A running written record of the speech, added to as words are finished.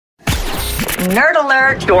Nerd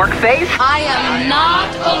alert! Dork face! I am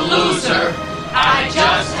not a loser. I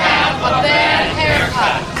just have a bad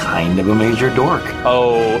haircut. Kind of a major dork.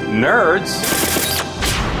 Oh, nerds.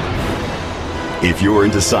 If you're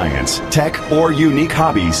into science, tech, or unique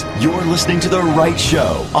hobbies, you're listening to the right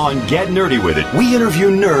show. On Get Nerdy With It, we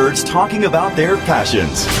interview nerds talking about their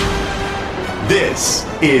passions. This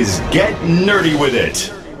is Get Nerdy With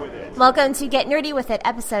It. Welcome to Get Nerdy With It,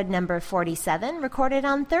 episode number 47, recorded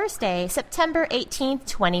on Thursday, September 18th,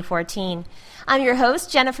 2014. I'm your host,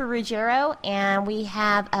 Jennifer Ruggiero, and we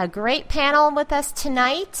have a great panel with us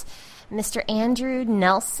tonight. Mr. Andrew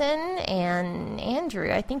Nelson. And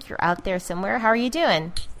Andrew, I think you're out there somewhere. How are you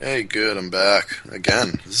doing? Hey, good. I'm back.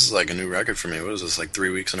 Again, this is like a new record for me. What is this, like 3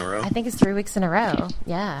 weeks in a row? I think it's 3 weeks in a row.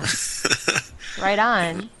 Yeah. Right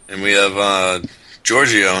on. And we have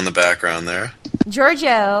Giorgio in the background there.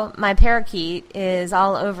 Giorgio, my parakeet, is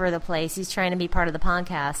all over the place. He's trying to be part of the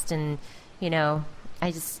podcast, and, you know,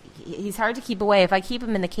 he's hard to keep away. If I keep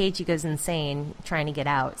him in the cage, he goes insane trying to get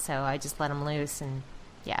out, so I just let him loose, and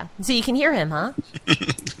yeah. So you can hear him, huh?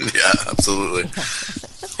 Yeah, absolutely.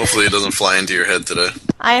 Hopefully it doesn't fly into your head today.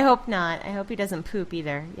 I hope not. I hope he doesn't poop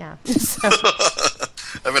either. Yeah. So. I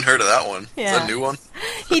haven't heard of that one. Yeah. Is that a new one?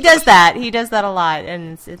 He does that. He does that a lot,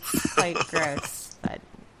 and it's quite gross. But,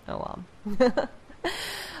 oh well.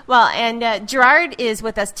 Well, and Gerard is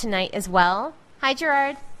with us tonight as well. Hi,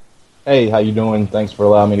 Gerard. Hey, how you doing? Thanks for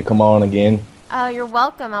allowing me to come on again. Oh, you're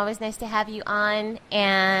welcome. Always nice to have you on.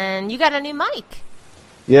 And you got a new mic.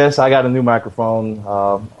 Yes, I got a new microphone.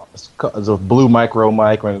 It's a blue micro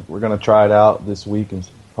mic, and we're going to try it out this week, and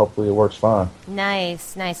hopefully it works fine.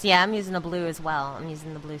 Nice, nice. Yeah, I'm using the blue as well. I'm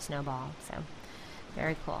using the blue Snowball, so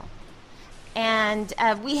very cool. And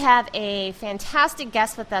we have a fantastic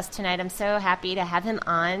guest with us tonight. I'm so happy to have him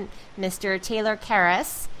on, Mr. Taylor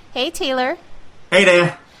Karras. Hey, Taylor. Hey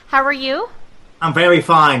there. How are you? I'm very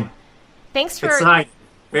fine. Thanks for... Excited.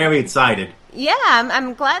 Very excited. Yeah,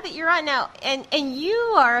 I'm glad that you're on now. And you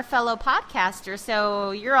are a fellow podcaster,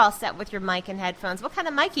 so you're all set with your mic and headphones. What kind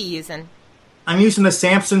of mic are you using? I'm using the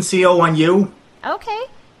Samson CO1U. Okay.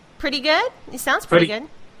 Pretty good? It sounds pretty good.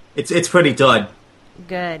 It's pretty good.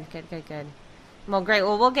 Good. Well, great.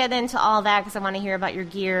 Well, we'll get into all that because I want to hear about your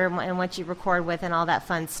gear and what you record with and all that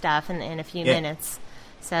fun stuff in a few minutes.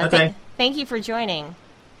 So okay. Thank you for joining.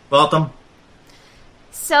 Welcome.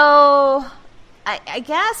 So... I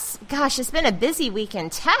guess, gosh, it's been a busy week in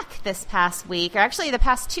tech this past week, or actually the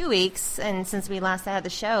past 2 weeks, and since we last had the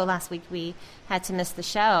show, last week we had to miss the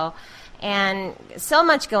show, and so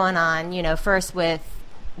much going on, you know, first with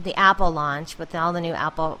the Apple launch, with all the new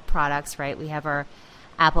Apple products, right? We have our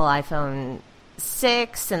Apple iPhone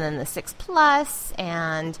 6, and then the 6 Plus,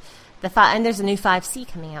 and and there's a new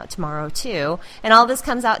 5C coming out tomorrow, too, and all this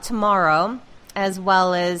comes out tomorrow, as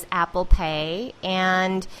well as Apple Pay,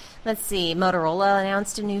 and... Let's see, Motorola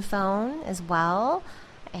announced a new phone as well.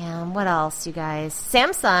 And what else, you guys?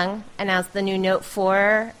 Samsung announced the new Note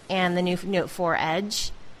 4 and the new Note 4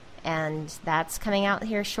 Edge. And that's coming out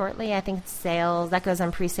here shortly. I think that goes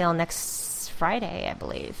on pre-sale next Friday, I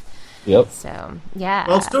believe. Yep. So, yeah.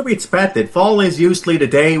 Well, it's to be expected. Fall is usually the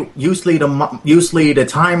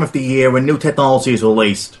time of the year when new technology is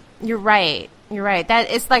released. You're right.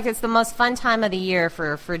 It's the most fun time of the year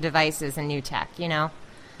for devices and new tech, you know?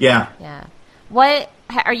 Yeah. What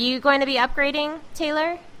are you going to be upgrading,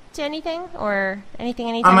 Taylor, to anything or anything?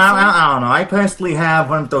 I don't know. I personally have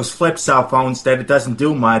one of those flip cell phones that it doesn't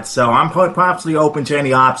do much, so I'm possibly open to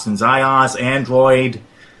any options: iOS, Android,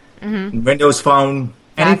 Windows Phone,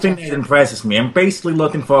 anything that impresses me. I'm basically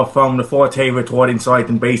looking for a phone with 4K recording, so I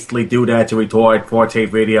can basically do that to record 4K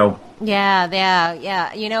video.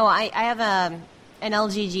 Yeah. You know, I have an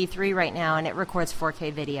LG G3 right now, and it records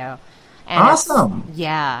 4K video. And awesome.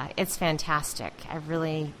 It's fantastic. I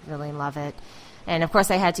really, really love it. And, of course,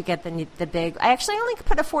 I had to get the big... I actually only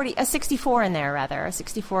put a 64 in there, a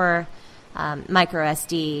 64 micro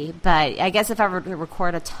SD. But I guess if I were to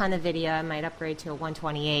record a ton of video, I might upgrade to a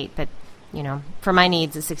 128. But, you know, for my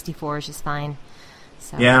needs, a 64 is just fine.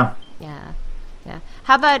 So, Yeah.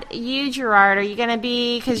 How about you, Gerard? Are you going to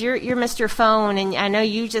be... Because you're Mr. Phone, and I know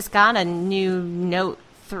you just got a new Note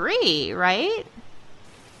 3, right?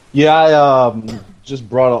 Yeah, I just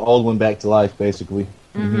brought an old one back to life, basically.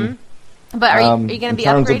 Mm-hmm. But are you going to be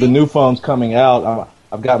upgrading? In terms of the new phones coming out,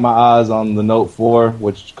 I've got my eyes on the Note 4,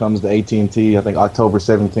 which comes to AT&T, I think October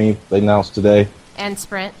 17th, they announced today. And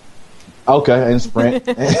Sprint. Okay, and Sprint.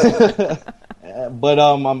 But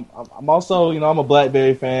I'm also, I'm a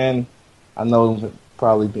BlackBerry fan. I know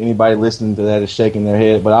probably anybody listening to that is shaking their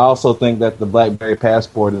head, but I also think that the BlackBerry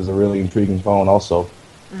Passport is a really intriguing phone also.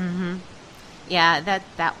 Mm-hmm. Yeah, that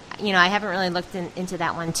I haven't really looked into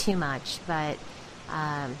that one too much, but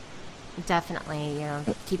definitely,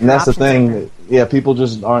 keep your And that's the options thing. open. Yeah, people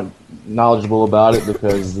just aren't knowledgeable about it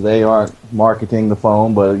because they aren't marketing the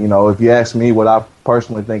phone. But, if you ask me, what I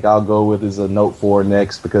personally think I'll go with is a Note 4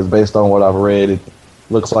 next, because based on what I've read, it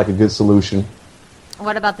looks like a good solution.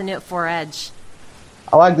 What about the Note 4 Edge?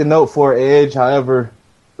 I like the Note 4 Edge. However,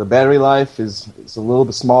 the battery life it's a little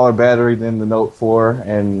bit smaller battery than the Note 4,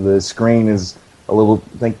 and the screen is a little,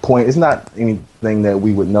 it's not anything that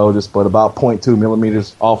we would notice, but about 0.2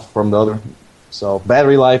 millimeters off from the other. So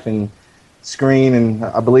battery life and screen, and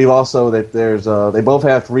I believe also that there's they both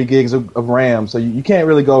have 3 gigs of RAM, so you can't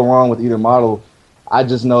really go wrong with either model. I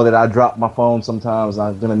just know that I drop my phone sometimes, and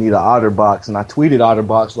I'm going to need an OtterBox, and I tweeted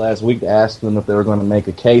OtterBox last week to ask them if they were going to make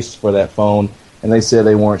a case for that phone, and they said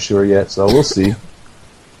they weren't sure yet, so we'll see.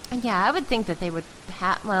 Yeah, I would think that they would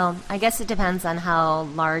well, I guess it depends on how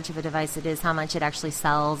large of a device it is, how much it actually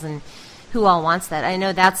sells, and who all wants that. I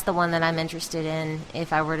know that's the one that I'm interested in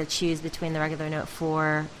if I were to choose between the regular Note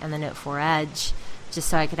 4 and the Note 4 Edge, just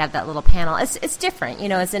so I could have that little panel. It's different,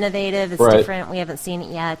 it's innovative, it's different. We haven't seen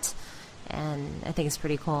it yet, and I think it's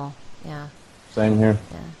pretty cool. Yeah. Same here.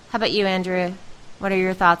 Yeah. How about you, Andrew? What are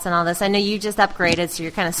your thoughts on all this? I know you just upgraded, so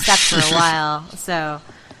you're kind of stuck for a while.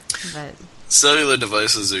 But Cellular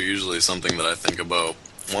devices are usually something that I think about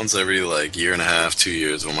once every year and a half, 2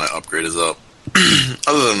 years when my upgrade is up.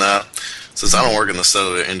 Other than that, since I don't work in the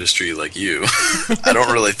cellular industry like you, I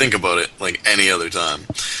don't really think about it like any other time.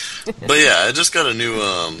 But yeah, I just got a new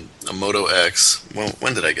a Moto X. Well,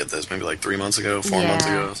 when did I get this? Maybe 3 months ago, 4 months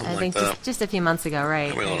ago, something like that. Just a few months ago, right?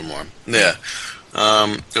 Maybe a little more. Yeah.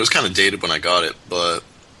 It was kind of dated when I got it, but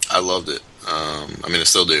I loved it. I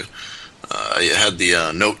still do. I had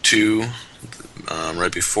the Note 2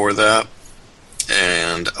 right before that,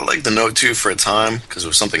 and I liked the Note 2 for a time because it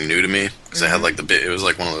was something new to me. Because I had it was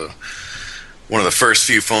one of the first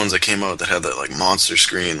few phones that came out that had that monster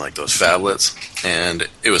screen, those phablets, and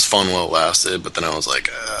it was fun while it lasted. But then I was like,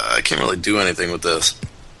 I can't really do anything with this.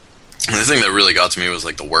 And the thing that really got to me was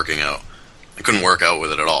the working out. I couldn't work out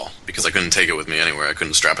with it at all because I couldn't take it with me anywhere. I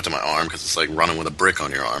couldn't strap it to my arm because it's like running with a brick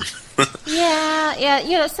on your arm.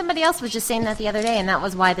 Yeah. Somebody else was just saying that the other day, and that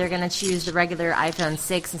was why they're going to choose the regular iPhone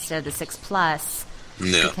 6 instead of the 6 Plus,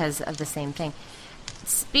 because of the same thing.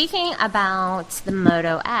 Speaking about the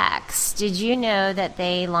Moto X, did you know that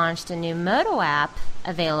they launched a new Moto app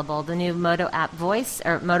available, the new Moto app voice,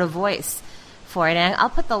 or Moto Voice for it? And I'll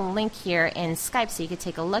put the link here in Skype so you could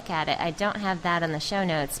take a look at it. I don't have that in the show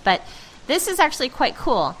notes, but this is actually quite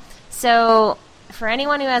cool. So for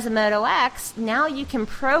anyone who has a Moto X, now you can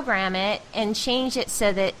program it and change it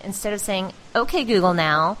so that instead of saying, "Okay, Google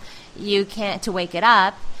now," to wake it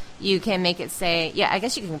up, you can make it say, I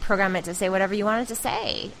guess you can program it to say whatever you want it to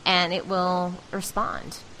say, and it will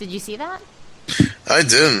respond. Did you see that? I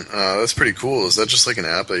didn't. That's pretty cool. Is that just like an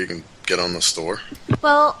app that you can get on the store?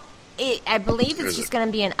 Well, I believe it's just going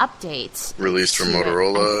to be an update. Released from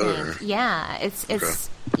Motorola? Yeah, it's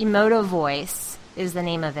Moto Voice is the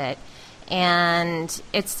name of it. And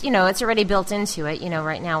it's already built into it,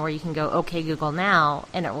 right now, where you can go, "Okay, Google now,"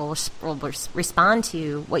 and it will respond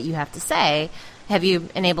to what you have to say. Have you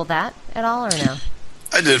enabled that at all, or no?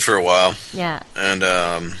 I did for a while. Yeah. And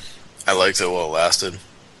I liked it while it lasted.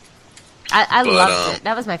 I loved it.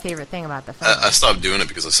 That was my favorite thing about the phone. I stopped doing it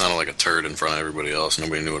because I sounded like a turd in front of everybody else.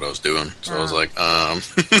 Nobody knew what I was doing. So I was like,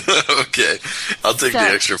 okay, I'll take the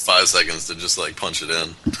extra 5 seconds to just punch it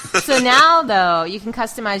in. So now, though, you can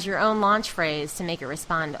customize your own launch phrase to make it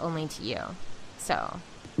respond only to you. So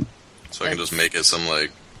I can just make it some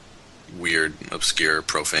weird, obscure,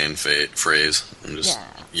 profane phrase and just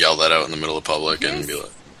yell that out in the middle of public and be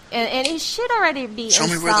like, and it should already be show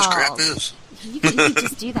installed. me where this crap is. You could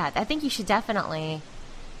just do that. I think you should definitely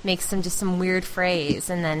make some weird phrase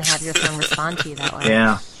and then have your phone respond to you that way.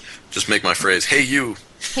 Yeah. Just make my phrase, "Hey you."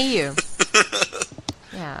 Hey you.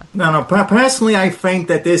 Yeah. No. Personally, I think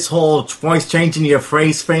that this whole voice changing your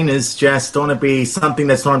phrase thing is just going to be something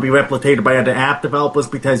that's going to be replicated by other app developers,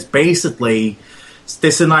 because basically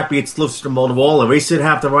this should not be exclusive to Motorola. We should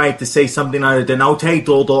have the right to say something other than "Okay,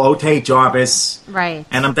 Doodle," "Okay, Jarvis." Right.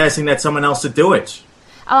 And I'm guessing that someone else would do it.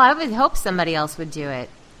 Oh, I would hope somebody else would do it.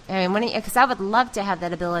 I mean, because I would love to have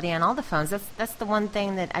that ability on all the phones. That's the one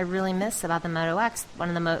thing that I really miss about the Moto X. One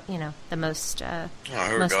of the most. I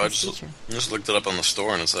just looked it up on the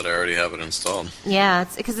store and it said I already have it installed. Yeah,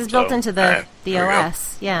 it's because it's built into the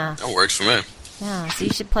OS. Yeah, that works for me. Yeah, so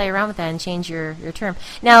you should play around with that and change your term.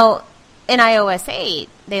 Now, in iOS8,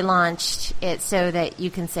 they launched it so that you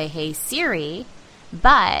can say, "Hey Siri,"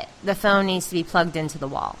 but the phone needs to be plugged into the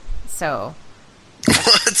wall. So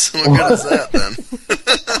What? What good is that, then?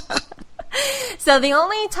 So the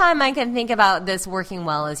only time I can think about this working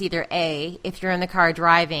well is either A, if you're in the car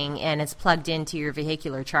driving and it's plugged into your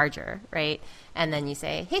vehicular charger, right? And then you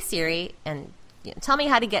say, hey, Siri, and tell me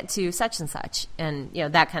how to get to such and such, and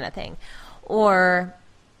that kind of thing. Or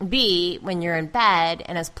B, when you're in bed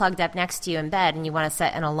and it's plugged up next to you in bed and you want to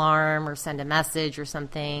set an alarm or send a message or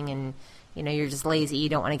something and you're just lazy, you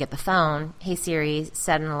don't want to get the phone. Hey, Siri,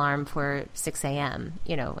 set an alarm for 6 a.m.,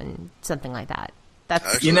 and something like that.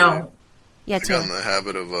 That's Actually, yeah, I got in the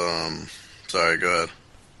habit of, sorry, go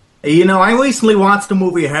ahead. I recently watched the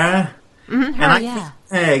movie Her. Mm-hmm, Her,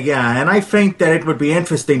 and I think that it would be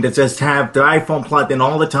interesting to just have the iPhone plugged in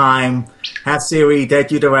all the time, have Siri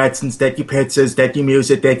that you directions, that you pictures, that you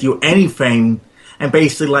music, that you anything, and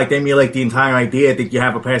basically emulate the entire idea that you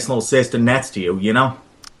have a personal assistant next to you,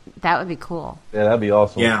 That would be cool. Yeah, that'd be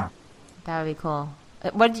awesome. Yeah. That would be cool.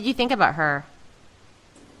 What did you think about Her?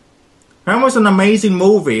 Her was an amazing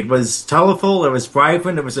movie. It was colorful, it was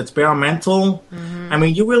vibrant, it was experimental. Mm-hmm. I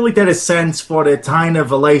mean, you really get a sense for the kind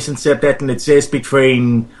of relationship that can exist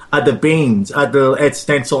between other beings, other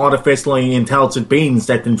existential, artificially intelligent beings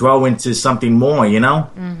that can grow into something more,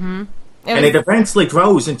 Mm-hmm. It eventually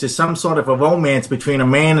grows into some sort of a romance between a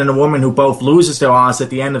man and a woman who both loses their eyes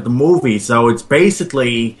at the end of the movie. So it's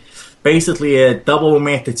basically a double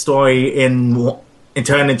romantic story in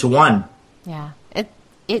turned into one. Yeah.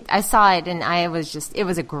 I saw it and it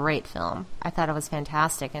was a great film. I thought it was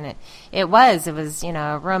fantastic, and it was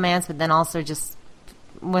romance, but then also just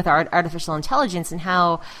with artificial intelligence and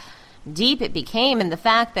how deep it became, and the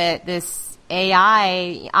fact that this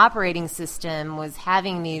AI operating system was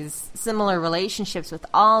having these similar relationships with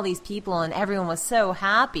all these people, and everyone was so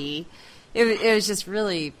happy. It was just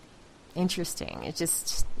really interesting. It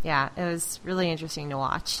was really interesting to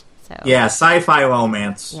watch. So yeah, sci-fi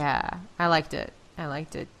romance. Yeah, I liked it.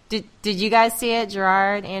 Did you guys see it,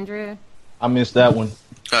 Gerard, Andrew? I missed that one.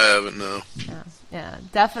 I haven't, no. Yeah,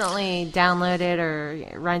 definitely download it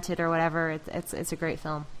or rent it or whatever. It's a great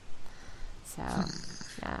film. So,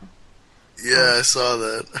 yeah. Yeah, I saw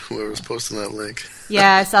that. Whoever was posting that link.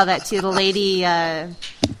 Yeah, I saw that too. The lady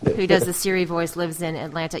who does the Siri voice lives in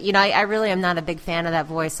Atlanta. I really am not a big fan of that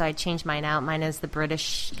voice, so I changed mine out. Mine is the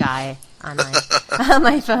British guy on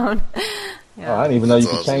my phone. Yeah. Oh, I didn't even know you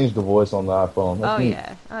could change the voice on the iPhone. That's neat.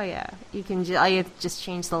 Oh yeah. You can just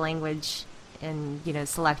change the language and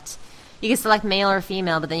select. You can select male or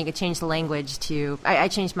female, but then you can change the language to. I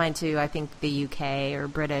changed mine to I think the UK or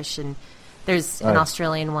British, and there's an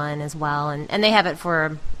Australian one as well, and they have it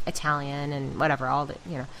for Italian and whatever all the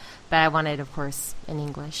But I wanted, of course, in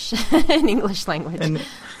English, in English language. And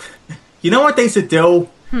you know what they should do?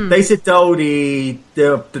 They should do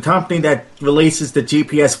the company that releases the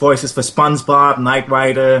GPS voices for SpongeBob, Knight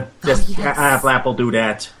Rider. Just have Apple do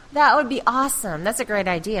that. That would be awesome. That's a great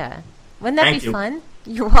idea. Wouldn't that Thank be you. fun?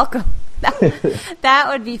 You're welcome. That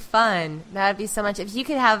would be fun. That would be so much. If you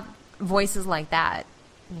could have voices like that,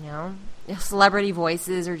 celebrity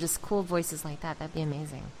voices or just cool voices like that, that'd be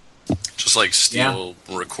amazing. Just steal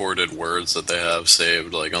recorded words that they have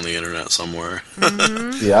saved on the internet somewhere.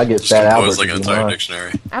 Mm-hmm. Yeah, I get Just that compose Albert. an entire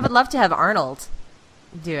dictionary. I would love to have Arnold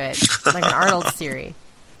do it, like an Arnold Siri.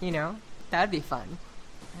 That'd be fun.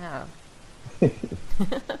 Yeah.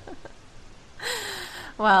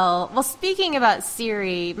 Well, speaking about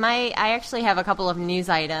Siri, I actually have a couple of news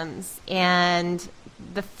items, and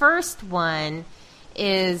the first one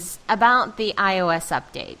is about the iOS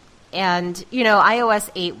update. And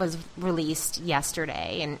iOS8 was released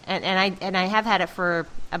yesterday, and I have had it for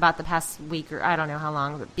about the past week, or I don't know how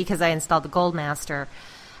long, because I installed the Goldmaster,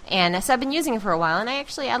 and so I've been using it for a while, and I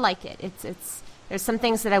like it. It's there's some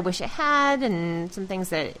things that I wish it had, and some things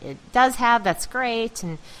that it does have that's great,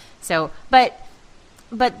 and so but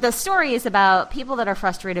the story is about people that are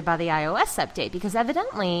frustrated by the iOS update, because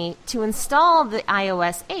evidently to install the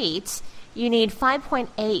iOS 8. You need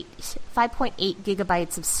 5.8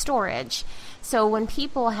 gigabytes of storage. So when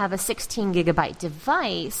people have a 16 gigabyte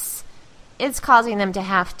device, it's causing them to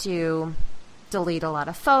have to delete a lot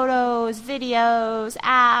of photos, videos,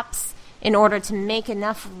 apps in order to make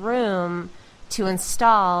enough room to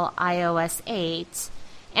install iOS 8.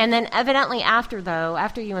 And then evidently after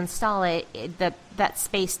you install it, that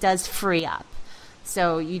space does free up.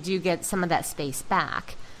 So you do get some of that space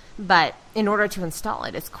back. But in order to install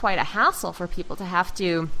it, it's quite a hassle for people to have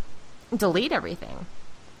to delete everything.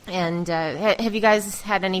 And have you guys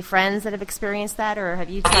had any friends that have experienced that, or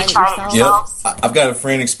have you tried it yourself? Yep, I've got a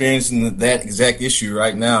friend experiencing that exact issue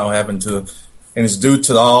right now, and it's due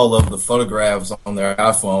to all of the photographs on their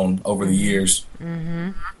iPhone over the years.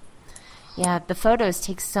 Mm-hmm. Yeah, the photos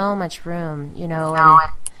take so much room,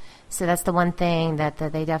 and so that's the one thing that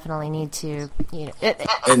they definitely need to,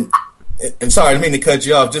 And sorry, I didn't mean to cut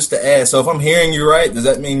you off. Just to add, so if I'm hearing you right, does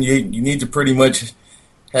that mean you need to pretty much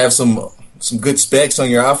have some good specs on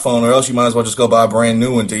your iPhone, or else you might as well just go buy a brand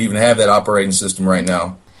new one to even have that operating system right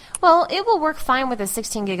now? Well, it will work fine with a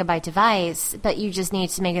 16 gigabyte device, but you just need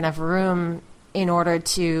to make enough room in order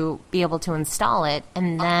to be able to install it,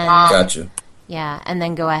 and then Gotcha. Yeah, and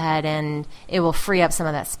then go ahead and it will free up some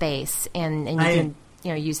of that space, and you can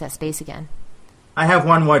use that space again. I have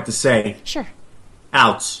one word to say. Sure.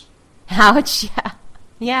 Ouch. Ouch.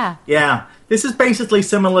 Yeah. Yeah. This is basically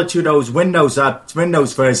similar to those Windows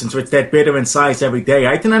versions, which get bigger in size every day.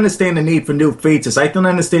 I can understand the need for new features. I can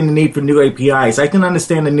understand the need for new APIs. I can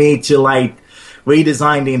understand the need to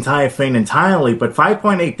redesign the entire thing entirely. But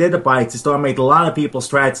 5.8 gigabytes is going to make a lot of people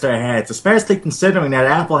scratch their heads, especially considering that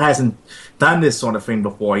Apple hasn't done this sort of thing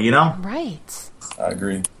before. Right. I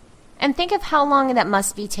agree. And think of how long that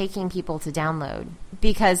must be taking people to download.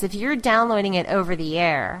 Because if you're downloading it over the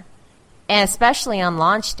air, and especially on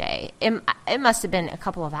launch day, it must have been a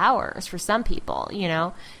couple of hours for some people,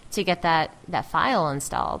 to get that file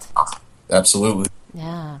installed. Absolutely.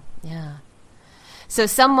 Yeah. So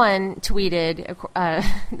someone tweeted,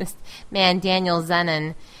 this man, Daniel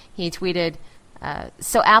Zenon, he tweeted,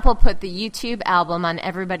 so Apple put the YouTube album on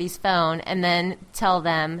everybody's phone and then tell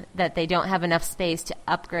them that they don't have enough space to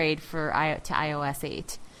upgrade to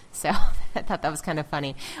iOS8. So I thought that was kind of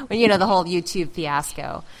funny. When, the whole YouTube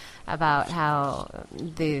fiasco about how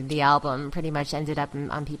the album pretty much ended up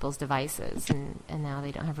on people's devices, and now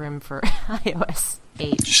they don't have room for iOS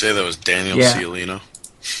 8. Did you say that was Daniel Ciolino?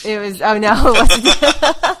 It was. Oh no, it wasn't.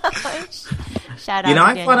 Shout out.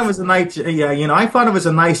 I thought it was a nice. I thought it was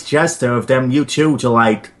a nice gesture of them, U2,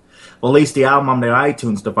 to release the album on their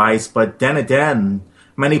iTunes device. But then again,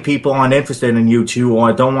 many people aren't interested in U2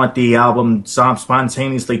 or don't want the album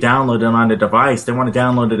spontaneously downloaded on the device. They want to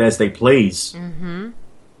download it as they please. Mm-hmm.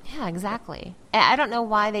 Yeah, exactly. I don't know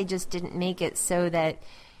why they just didn't make it so that,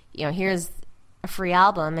 here's a free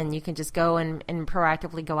album and you can just go and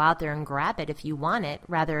proactively go out there and grab it if you want it,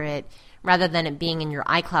 rather than it being in your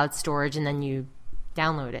iCloud storage and then you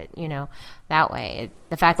download it, that way.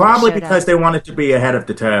 The fact probably that because they wanted to be ahead of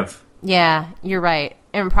the curve. Yeah, you're right.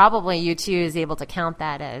 And probably U2 is able to count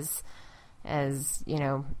that as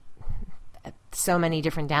so many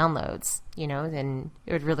different downloads, then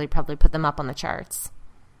it would really probably put them up on the charts,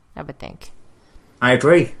 I would think. I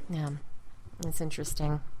agree. Yeah, it's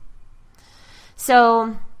interesting.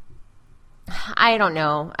 So, I don't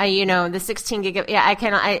know. The 16 gig.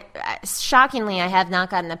 Yeah, shockingly, I have not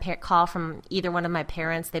gotten a call from either one of my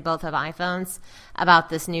parents. They both have iPhones about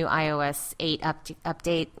this new iOS 8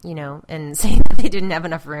 update, and saying that they didn't have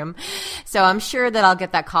enough room. So I'm sure that I'll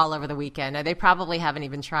get that call over the weekend. They probably haven't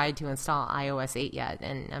even tried to install iOS 8 yet,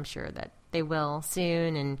 and I'm sure that they will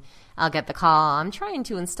soon, and I'll get the call. I'm trying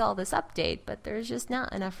to install this update, but there's just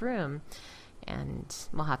not enough room. And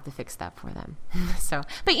we'll have to fix that for them.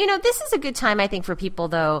 But this is a good time, I think, for people,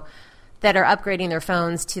 though, that are upgrading their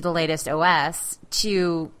phones to the latest OS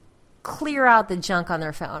to clear out the junk on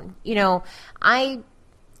their phone. I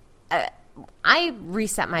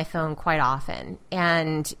reset my phone quite often,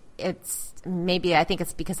 and I think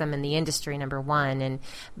it's because I'm in the industry, number one,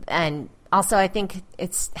 and also I think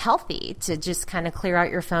it's healthy to just kind of clear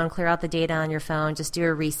out your phone, clear out the data on your phone, just do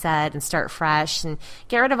a reset and start fresh and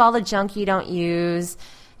get rid of all the junk you don't use.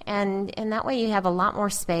 And that way you have a lot more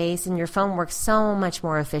space and your phone works so much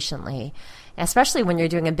more efficiently, especially when you're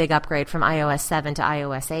doing a big upgrade from iOS 7 to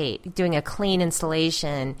iOS 8. Doing a clean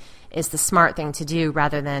installation is the smart thing to do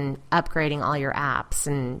rather than upgrading all your apps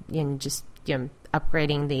and just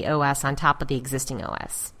upgrading the OS on top of the existing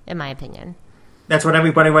OS, in my opinion. That's what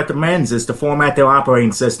everybody recommends, is to format their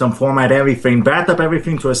operating system, format everything, back up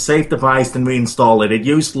everything to a safe device, and reinstall it. It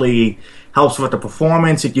usually helps with the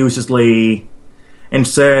performance. It usually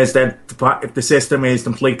ensures that if the system is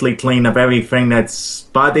completely clean of everything that's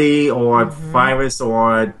buggy or virus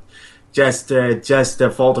or just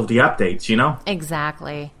a fault of the updates,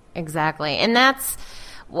 Exactly. And that's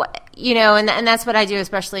what, and that's what I do,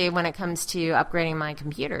 especially when it comes to upgrading my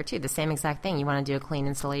computer too. The same exact thing. You want to do a clean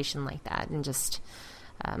installation like that and just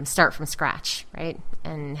start from scratch, right?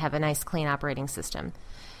 And have a nice clean operating system.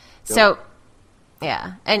 Yep. So,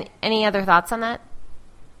 yeah. And any other thoughts on that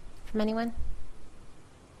from anyone?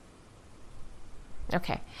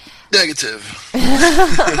 Okay. Negative.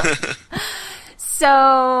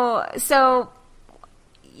 So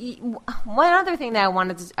one other thing that I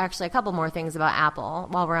wanted to, actually a couple more things about Apple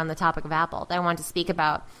while we're on the topic of Apple that I wanted to speak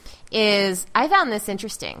about is I found this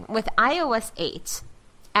interesting. With iOS 8,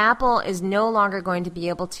 Apple is no longer going to be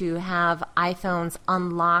able to have iPhones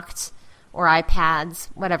unlocked or iPads,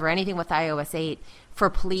 whatever, anything with iOS 8 for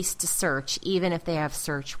police to search, even if they have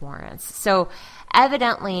search warrants. So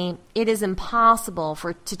evidently, it is impossible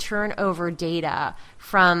to turn over data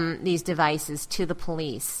from these devices to the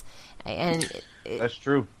police. And that's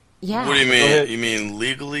true. Yeah. What do you mean? You mean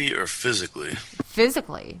legally or physically?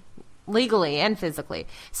 Physically. Legally and physically.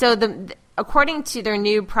 So according to their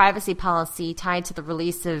new privacy policy tied to the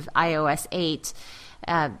release of iOS 8,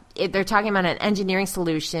 they're talking about an engineering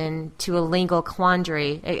solution to a legal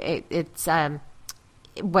quandary.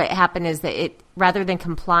 What happened is that rather than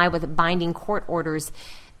comply with binding court orders,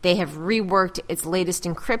 they have reworked its latest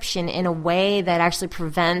encryption in a way that actually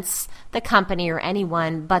prevents the company or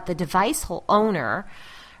anyone but the device owner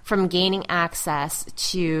from gaining access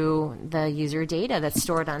to the user data that's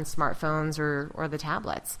stored on smartphones or the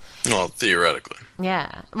tablets. Well, theoretically.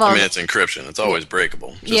 Yeah. Well, I mean, it's encryption. It's always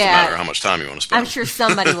breakable. Just a matter of how much time you want to spend. I'm sure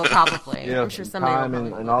somebody will probably. Yeah, I'm sure somebody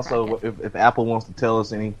will and also if Apple wants to tell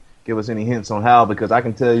us give us any hints on how, because I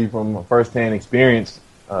can tell you from firsthand experience,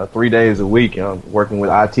 3 days a week, working with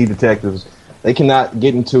IT detectives, they cannot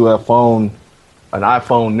get into an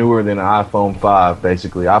iPhone newer than an iPhone 5,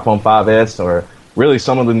 basically. iPhone 5S or really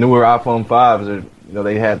some of the newer iPhone 5s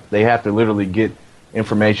are, they have to literally get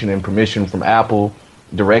information and permission from Apple,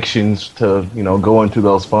 directions to, go into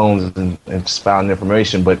those phones and find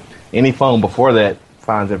information. But any phone before that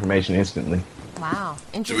finds information instantly. Wow.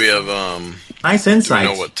 Do we have nice insight? Do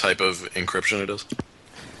we know what type of encryption it is?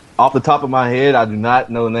 Off the top of my head, I do not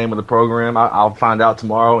know the name of the program. I'll find out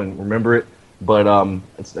tomorrow and remember it. But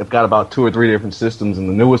they've got about 2 or 3 different systems, and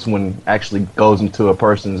the newest one actually goes into a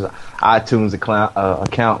person's iTunes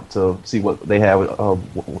account to see what they have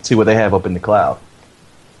up in the cloud.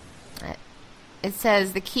 It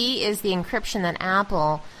says the key is the encryption that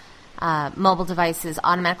Apple mobile devices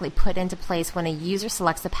automatically put into place when a user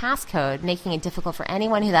selects a passcode, making it difficult for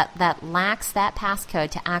anyone that lacks that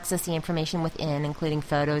passcode to access the information within, including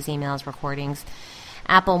photos, emails, recordings.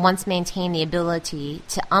 Apple once maintained the ability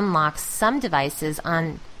to unlock some devices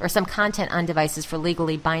or some content on devices for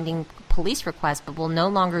legally binding police requests, but will no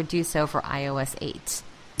longer do so for iOS 8.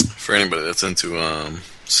 For anybody that's into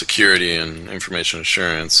security and information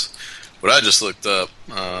assurance, what I just looked up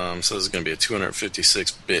says it's going to be a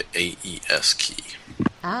 256-bit AES key.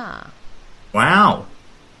 Ah. Wow.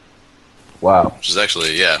 Which is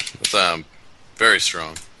actually, it's very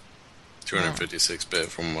strong. 256-bit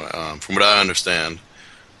from what I understand.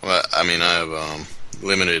 Well, I mean, I have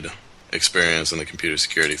limited experience in the computer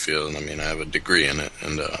security field, and I mean, I have a degree in it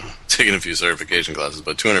and taken a few certification classes.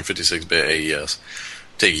 But 256-bit AES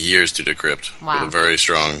take years to decrypt with a very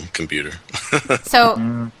strong computer.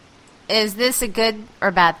 So, is this a good or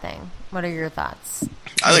bad thing? What are your thoughts?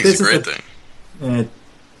 I think it's a great thing.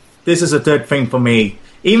 This is a good thing for me.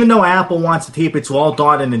 Even though Apple wants to keep its walled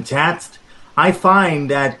garden intact, I find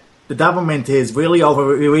that the government is really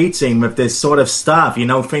overreaching with this sort of stuff,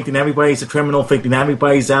 thinking everybody's a criminal, thinking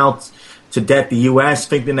everybody's out to get the U.S.,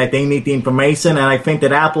 thinking that they need the information. And I think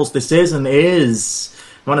that Apple's decision is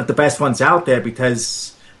one of the best ones out there,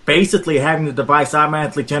 because basically having the device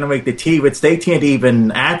automatically generate the key, which they can't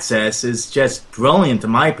even access, is just brilliant, in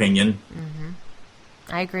my opinion. Mm-hmm.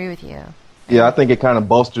 I agree with you. Yeah, I think it kind of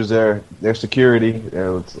bolsters their security.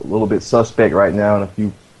 It's a little bit suspect right now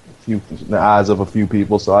in the eyes of a few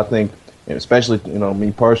people. So I think, especially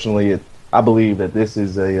me personally, I believe that this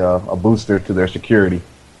is a booster to their security.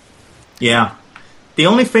 Yeah. The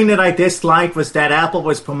only thing that I disliked was that Apple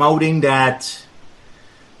was promoting that,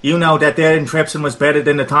 that their encryption was better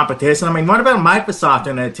than the competition. I mean, what about Microsoft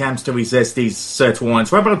in their attempts to resist these search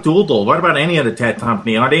warrants? What about Google? What about any other tech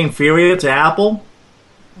company? Are they inferior to Apple?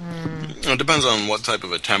 It depends on what type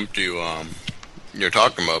of attempt you're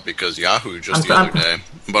talking about, because Yahoo just the other day,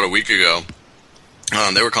 about a week ago,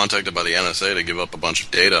 they were contacted by the NSA to give up a bunch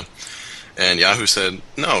of data, and Yahoo said,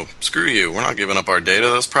 no, screw you, we're not giving up our data,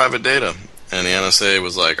 that's private data. And the NSA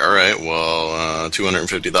was like, all right, well,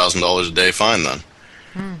 $250,000 a day fine then.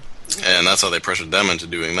 And that's how they pressured them into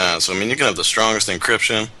doing that. So I mean, you can have the strongest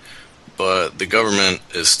encryption, but the government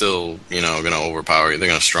is still going to overpower you. They're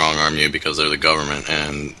going to strong arm you because they're the government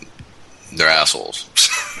and they're assholes.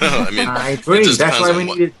 I mean, I agree. That's why we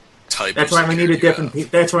need. That's why we need a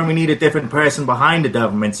different. That's why we need a different person behind the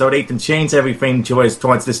government, so they can change everything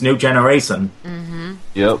towards this new generation. Mm-hmm.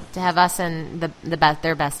 Yep. To have us in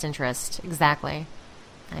their best interest, exactly.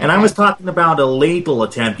 I was talking about a legal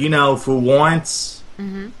attempt, for warrants.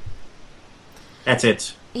 Mm-hmm. That's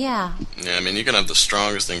it. Yeah. Yeah, I mean, you can have the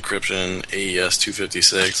strongest encryption, AES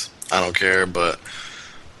 256. I don't care, but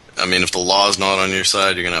I mean, if the law's not on your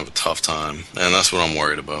side, you're going to have a tough time. And that's what I'm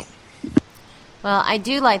worried about. Well, I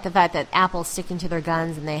do like the fact that Apple's sticking to their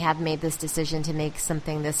guns and they have made this decision to make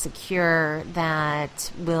something this secure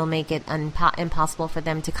that will make it impossible for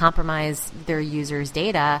them to compromise their users'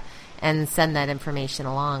 data and send that information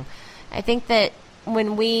along. I think that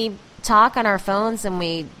when we talk on our phones and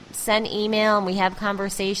we send email and we have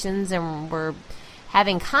conversations and we're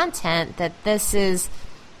having content,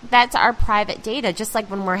 that's our private data, just like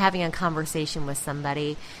when we're having a conversation with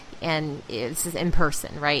somebody. And it's in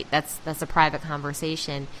person, right? That's a private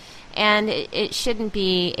conversation, and it shouldn't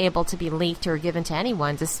be able to be leaked or given to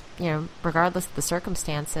anyone, just regardless of the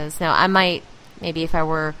circumstances. Now, I might maybe if I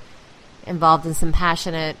were involved in some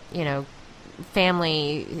passionate,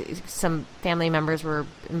 some family members were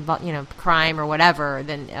involved, crime or whatever,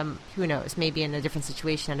 then who knows? Maybe in a different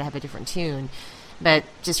situation, I'd have a different tune. But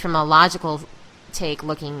just from a logical take,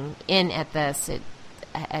 looking in at this,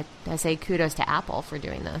 I say kudos to Apple for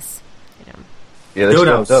doing this. Yeah, they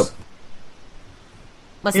stepped up.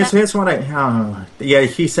 What's that? Here's what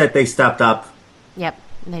he said they stepped up. Yep,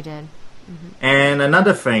 they did. Mm-hmm. And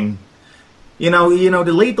another thing,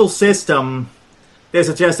 the legal system, there's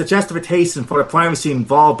a justification for the privacy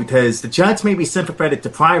involved because the judge may be sympathetic to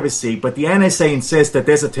privacy, but the NSA insists that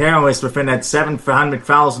there's a terrorist within that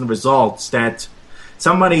 700,000 results that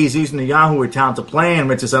somebody is using the Yahoo account to plan,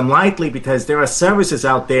 which is unlikely because there are services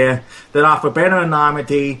out there that offer better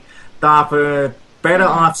anonymity, that offer better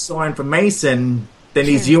offshore information than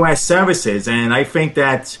these U.S. services. And I think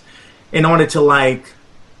that in order to,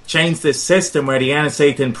 change this system where the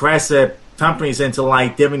NSA can press companies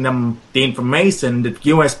into, giving them the information, the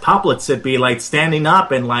U.S. public should be, standing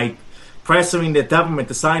up and, pressuring the government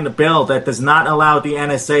to sign a bill that does not allow the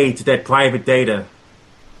NSA to get private data.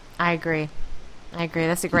 I agree.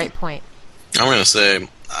 That's a great point. I'm going to say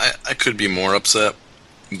I could be more upset,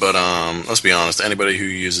 but let's be honest. Anybody who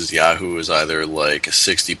uses Yahoo is either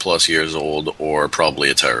 60-plus years old or probably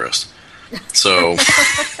a terrorist. So,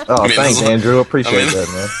 thanks, Andrew. Appreciate that,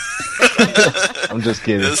 man. I'm just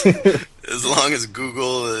kidding. As long as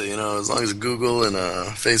Google, as long as Google and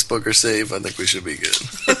Facebook are safe, I think we should be good.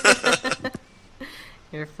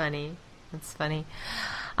 You're funny. That's funny.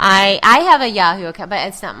 I have a Yahoo account, but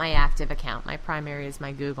it's not my active account. My primary is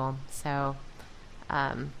my Google. So,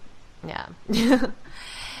 yeah.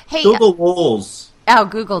 Hey, Google rules. Oh,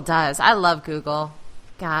 Google does. I love Google.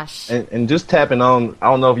 Gosh. And just tapping on, I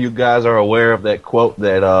don't know if you guys are aware of that quote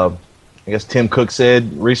that I guess Tim Cook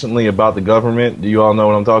said recently about the government. Do you all know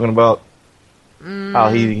what I'm talking about? How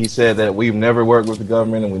he said that we've never worked with the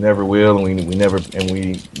government and we never will and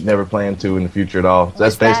we never plan to in the future at all. So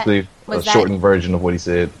that's basically a shortened version of what he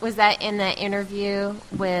said. Was that in the interview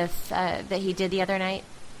with that he did the other night?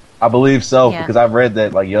 I believe so, because I read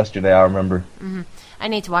that yesterday. I remember. Mm-hmm. I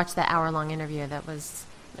need to watch that hour-long interview.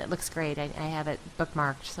 It looks great. I have it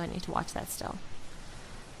bookmarked, so I need to watch that still.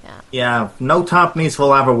 Yeah. No companies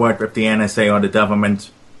will ever work with the NSA or the government.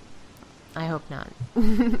 I hope not.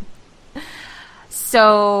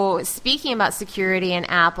 So, speaking about security and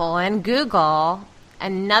Apple and Google,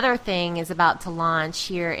 another thing is about to launch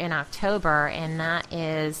here in October, and that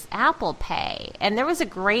is Apple Pay. And there was a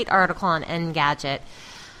great article on Engadget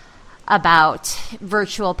about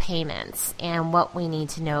virtual payments and what we need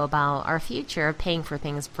to know about our future of paying for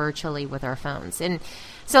things virtually with our phones. And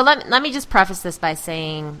so let me just preface this by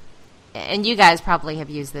saying, and you guys probably have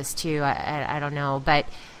used this too, I don't know, but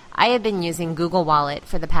I have been using Google Wallet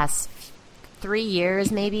for the past 3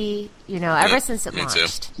 years, maybe, ever since it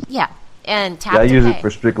launched. Too. Yeah. And Tap to Pay. I use it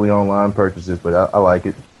for strictly online purchases, but I like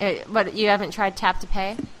it. But you haven't tried Tap to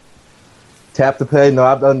Pay? Tap to Pay? No,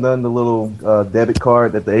 I've done the little debit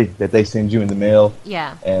card that they send you in the mail.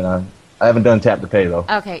 Yeah. And I haven't done Tap to Pay, though.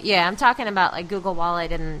 Okay, yeah. I'm talking about Google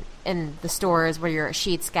Wallet in the stores where you're at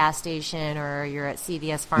Sheetz gas station or you're at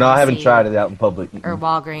CVS Pharmacy. No, I haven't tried it out in public. Or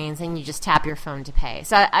Walgreens, and you just tap your phone to pay.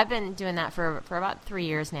 So I've been doing that for about 3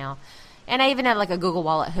 years now. And I even have a Google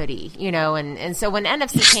Wallet hoodie, and so when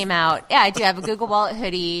NFC came out, I do have a Google Wallet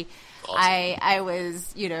hoodie. Awesome. I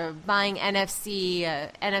was, buying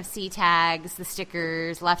NFC tags, the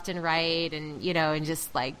stickers left and right, and and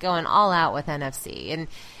just going all out with NFC,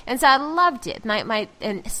 and so I loved it.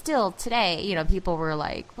 And still today, people were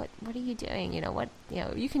like, "What are you doing?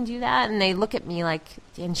 You can do that," and they look at me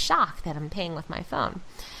in shock that I'm paying with my phone,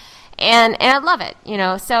 and I love it,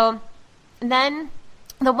 So then.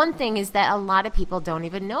 The one thing is that a lot of people don't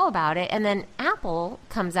even know about it. And then Apple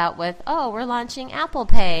comes out with, we're launching Apple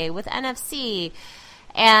Pay with NFC.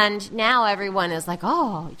 And now everyone is like,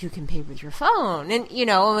 you can pay with your phone. And,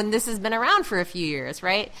 and this has been around for a few years,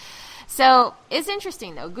 right? So it's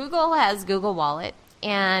interesting, though. Google has Google Wallet.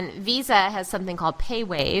 And Visa has something called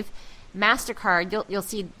PayWave. MasterCard,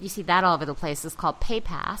 you see that all over the place. It's called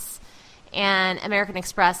PayPass. And American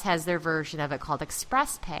Express has their version of it called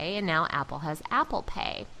Express Pay, and now Apple has Apple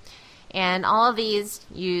Pay. And all of these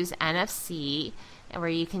use NFC, where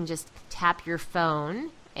you can just tap your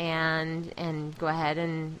phone and go ahead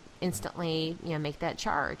and instantly make that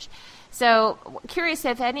charge. So curious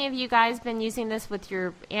if any of you guys been using this with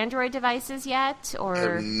your Android devices yet, or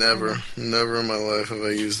I've never in my life have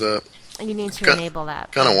I used that. You need to enable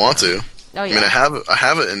that. Kind of want to. Oh yeah. I mean, I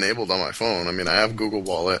have it enabled on my phone. I mean, I have Google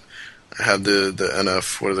Wallet. I have the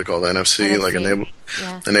NF, what is it called, NFC. Like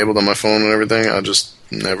enabled on my phone and everything. I just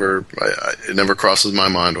never, it never crosses my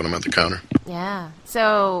mind when I'm at the counter. Yeah.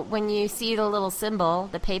 So when you see the little symbol,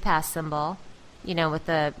 the PayPass symbol, with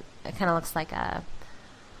it kind of looks like a,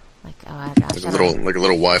 oh gosh, like a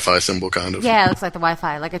little Wi-Fi symbol, kind of. Yeah, it looks like the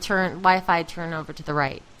Wi-Fi, like a Wi-Fi turn over to the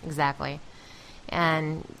right, exactly.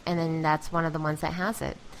 And then that's one of the ones that has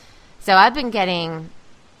it. So I've been getting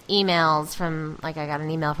emails from, I got an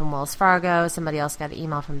email from Wells Fargo. Somebody else got an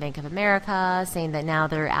email from Bank of America saying that now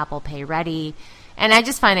they're Apple Pay ready. And I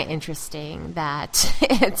just find it interesting that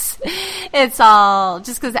it's all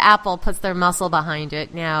just because Apple puts their muscle behind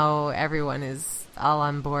it. Now everyone is all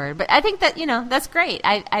on board. But I think that that's great.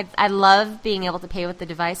 I love being able to pay with the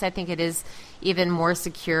device. I think it is even more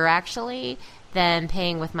secure actually than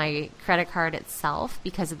paying with my credit card itself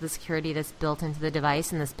because of the security that's built into the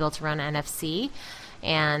device and that's built around NFC.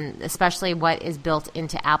 And especially what is built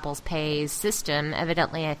into Apple's Pay system.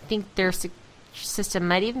 Evidently, I think their system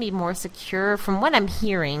might even be more secure from what I'm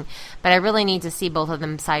hearing, but I really need to see both of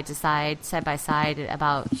them side by side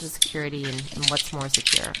about the security and what's more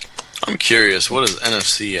secure. I'm curious, what is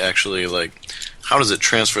NFC actually like? How does it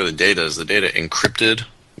transfer the data? Is the data encrypted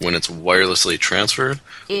when it's wirelessly transferred?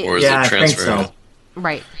 Or is it transferred? I think so.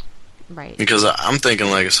 Right. Because I'm thinking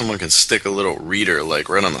if someone can stick a little reader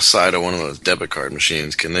right on the side of one of those debit card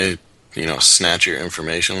machines, can they, snatch your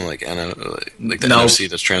information like the NFC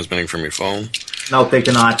that's transmitting from your phone? No, they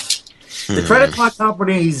cannot. The credit card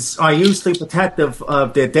companies are usually protective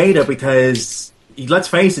of their data because, let's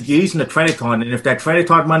face it, you're using the credit card, and if that credit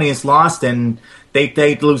card money is lost, then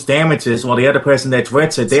they lose damages while the other person that's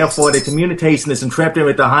rich it. Therefore, the communication is encrypted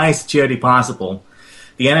with the highest security possible.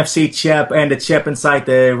 The NFC chip and the chip inside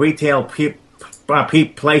the retail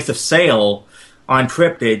place of sale are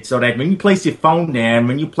encrypted so that when you place your phone there and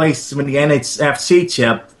when the NFC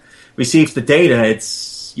chip receives the data,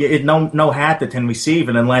 no hacker can receive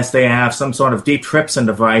it unless they have some sort of decryption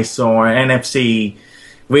device or NFC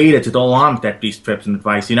reader to go along with that decryption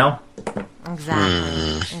device,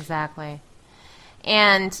 Exactly.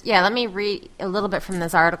 And let me read a little bit from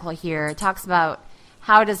this article here. It talks about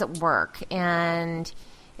how does it work, and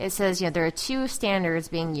it says, there are two standards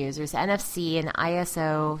being used. There's NFC and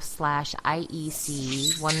ISO/IEC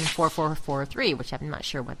 14443, which I'm not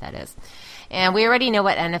sure what that is. And we already know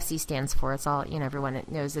what NFC stands for. It's all, everyone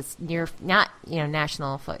knows it's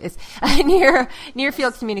national, it's near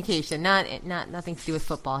field communication, nothing to do with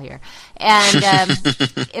football here. And,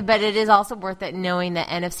 but it is also worth it knowing that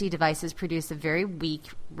NFC devices produce a very weak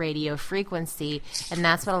radio frequency, and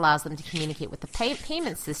that's what allows them to communicate with the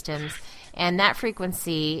payment systems. And that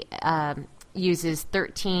frequency uses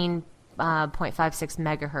 13.56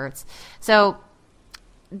 megahertz. So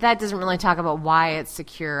that doesn't really talk about why it's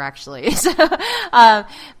secure, actually. So,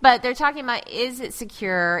 but they're talking about, is it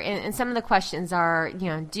secure? And some of the questions are,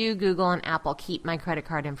 do Google and Apple keep my credit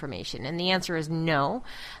card information? And the answer is no.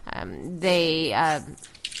 We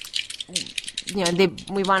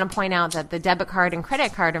want to point out that the debit card and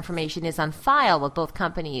credit card information is on file with both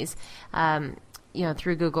companies,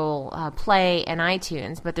 through Google Play and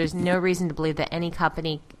iTunes, but there's no reason to believe that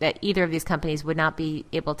either of these companies would not be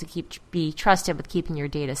able to be trusted with keeping your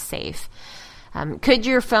data safe. Could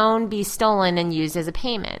your phone be stolen and used as a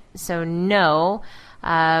payment? So no.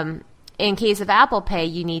 In case of Apple Pay,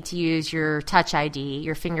 you need to use your Touch ID,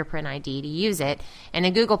 your fingerprint ID to use it. And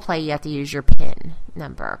in Google Play, you have to use your PIN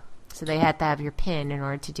number. So they have to have your PIN in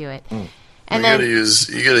order to do it. And you gotta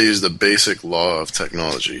use the basic law of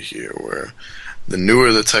technology here, where the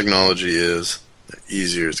newer the technology is, the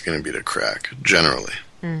easier it's going to be to crack, generally.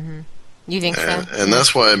 Mm-hmm. You think so? And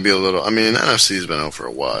that's why it'd be a little... I mean, NFC's been out for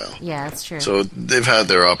a while. Yeah, that's true. So they've had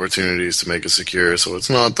their opportunities to make it secure, so it's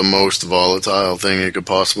not the most volatile thing you could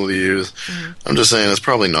possibly use. Mm-hmm. I'm just saying it's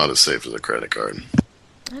probably not as safe as a credit card.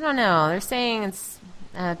 I don't know. They're saying it's...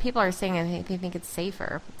 people are saying they think it's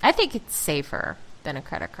safer. I think it's safer than a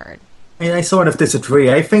credit card. I sort of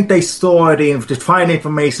disagree. I think they store the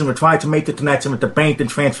information or try to make the connection with the bank and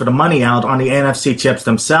transfer the money out on the NFC chips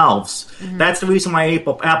themselves. Mm-hmm. That's the reason why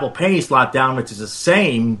Apple Pay is locked down, which is the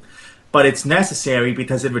same, but it's necessary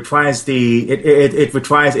because it requires it's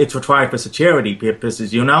required for security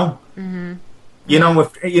purposes. Mm-hmm.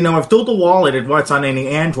 With Google Wallet, it works on any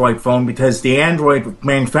Android phone because the Android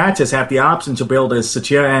manufacturers have the option to build a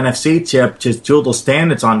secure NFC chip, just Google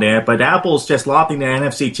standards on there. But Apple's just locking their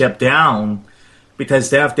NFC chip down because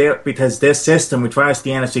their system requires the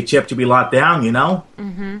NFC chip to be locked down.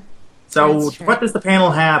 Mm-hmm. So, what does the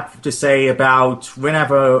panel have to say about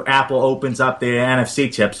whenever Apple opens up their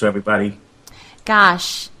NFC chips to everybody?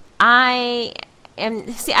 Gosh, I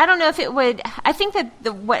don't know if it would. I think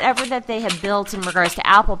that whatever that they have built in regards to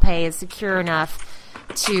Apple Pay is secure enough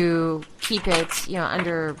to keep it,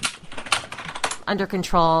 under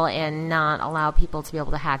control and not allow people to be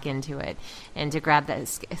able to hack into it and to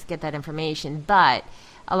get that information. But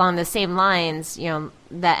along the same lines, the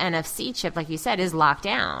NFC chip, like you said, is locked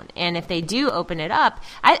down. And if they do open it up,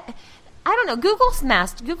 I don't know. Google's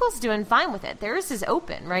doing fine with it. Theirs is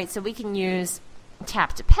open, right? So we can use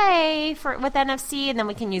tap to pay with NFC, and then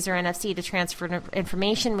we can use our NFC to transfer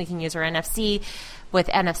information. We can use our NFC with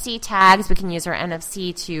NFC tags. We can use our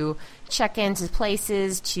NFC to check into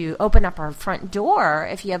places, to open up our front door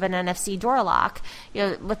if you have an NFC door lock.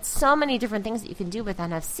 With so many different things that you can do with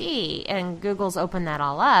NFC, and Google's opened that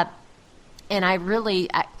all up. And I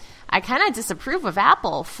kind of disapprove of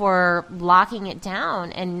Apple for locking it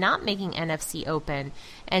down and not making NFC open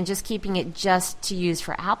and just keeping it just to use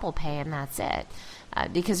for Apple Pay, and that's it.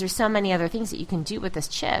 Because there's so many other things that you can do with this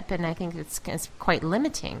chip, and I think it's quite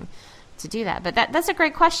limiting to do that. But that's a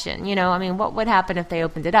great question. What would happen if they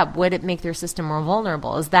opened it up? Would it make their system more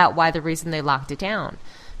vulnerable? Is that why the reason they locked it down?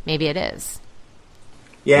 Maybe it is.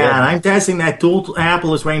 Yeah, and I'm guessing that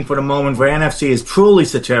Apple is waiting for the moment where NFC is truly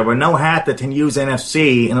secure, where no hacker can use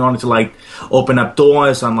NFC in order to open up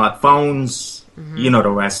doors, unlock phones. Mm-hmm. You know the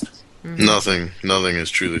rest. Mm-hmm. Nothing is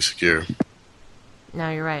truly secure. No,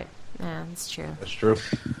 you're right. Yeah, that's true. That's true.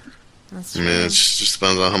 That's true. I mean, it just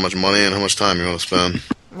depends on how much money and how much time you want to spend.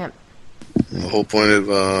 Yep. And the whole point of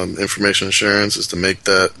information assurance is to make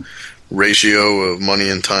that ratio of money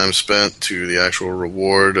and time spent to the actual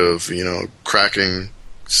reward of, cracking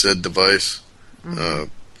said device. Mm-hmm.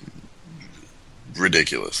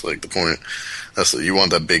 Ridiculous. Like, the point, you want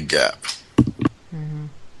that big gap. Mm-hmm.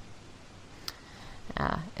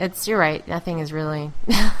 You're right. Nothing is really...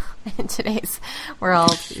 In today's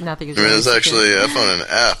world, nothing is. I found an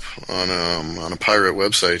app on a pirate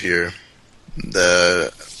website here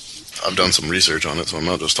that I've done some research on it, so I'm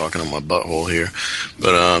not just talking on my butthole here.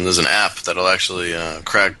 But there's an app that'll actually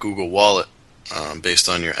crack Google Wallet based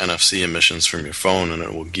on your NFC emissions from your phone, and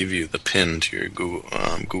it will give you the PIN to your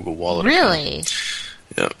Google Wallet. Really? Account.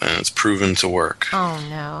 Yep, and it's proven to work. Oh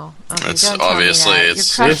no! Okay, it's don't tell me that.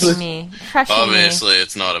 You're crushing me. Obviously,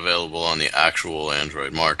 it's not available on the actual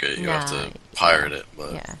Android market. You have to pirate it.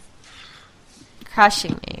 But yeah,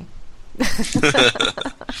 crushing me.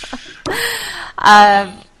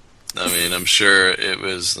 I'm sure it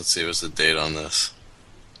was. Let's see, what's the date on this?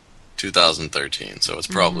 2013. So it's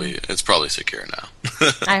probably secure now.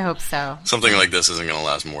 I hope so. Something like this isn't going to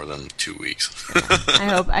last more than 2 weeks.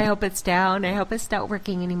 I hope it's down. I hope it's not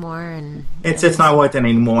working anymore. And it's not working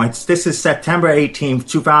anymore. This is September 18th,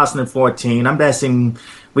 2014. I'm guessing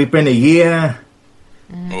we've been a year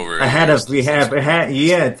over ahead of the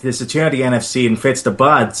security NFC and fits the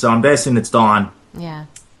bud. So I'm guessing it's gone. Yeah,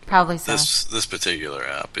 probably so. This particular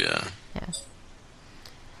app, yeah. Yeah.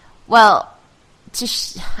 Well, to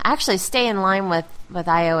actually stay in line with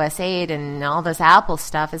iOS8 and all this Apple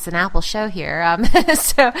stuff, it's an Apple show here.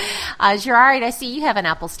 So, Gerard, I see you have an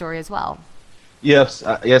Apple story as well. Yes,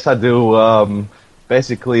 I do.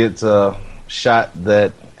 Basically, it's a shot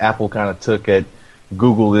that Apple kind of took at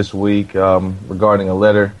Google this week regarding a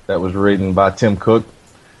letter that was written by Tim Cook.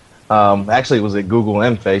 Actually, it was at Google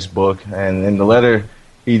and Facebook, and in the letter,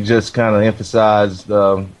 he just kind of emphasized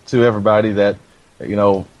to everybody that,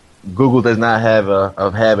 Google does not have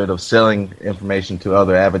a habit of selling information to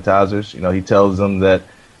other advertisers. He tells them that,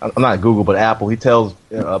 not Google, but Apple. He tells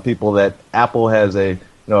people that Apple has a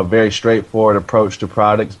very straightforward approach to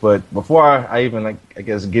products. But before I even, I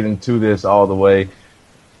guess, get into this all the way,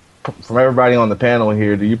 from everybody on the panel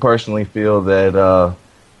here, do you personally feel that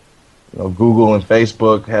Google and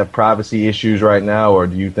Facebook have privacy issues right now, or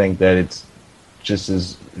do you think that it's just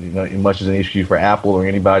as much as an issue for Apple or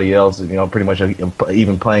anybody else? Pretty much an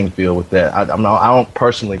even playing field with that. I don't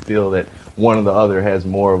personally feel that one or the other has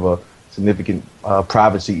more of a significant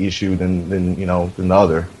privacy issue than the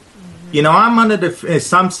other. Mm-hmm. You know, I'm under the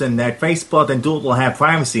assumption that Facebook and Doodle have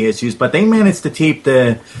privacy issues, but they managed to keep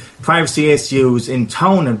the privacy issues in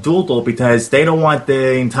tone of Doodle because they don't want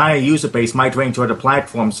the entire user base migrating to other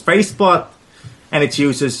platforms. Facebook and its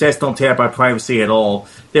users just don't care about privacy at all.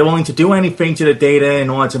 They're willing to do anything to the data in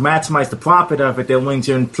order to maximize the profit of it. They're willing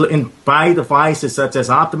to buy devices such as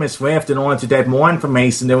Optimus Rift in order to get more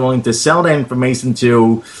information. They're willing to sell that information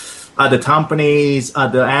to other companies,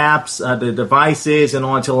 other apps, other devices in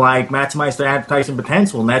order to maximize their advertising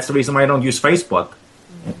potential. And that's the reason why I don't use Facebook.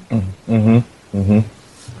 And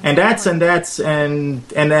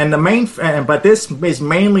but this is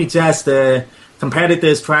mainly just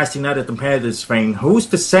competitors trusting other competitors thing. Who's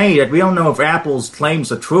to say that we don't know if Apple's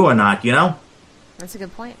claims are true or not, you know? That's a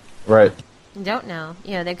good point. Right. You don't know.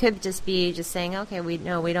 You know, they could just be saying, okay, we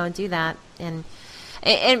don't do that. And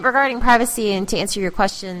regarding privacy, and to answer your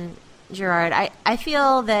question, Gerard, I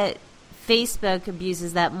feel that Facebook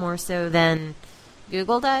abuses that more so than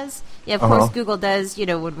Google does. Yeah, of course, Google does, you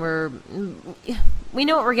know, when we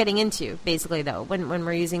know what we're getting into, basically, though, when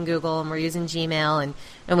we're using Google and we're using Gmail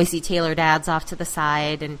and we see tailored ads off to the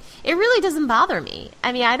side, and it really doesn't bother me.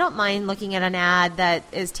 I mean, I don't mind looking at an ad that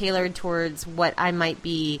is tailored towards what I might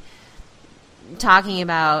be talking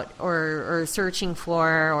about or searching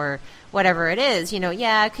for or whatever it is. You know,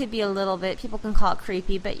 yeah, it could be a little bit, people can call it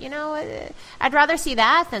creepy, but, you know, I'd rather see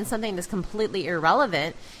that than something that's completely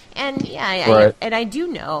irrelevant. And yeah, I do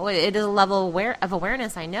know it is a level of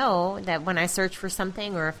awareness. I know that when I search for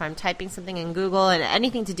something, or if I'm typing something in Google and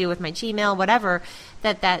anything to do with my Gmail, whatever,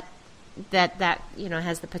 that you know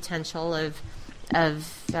has the potential of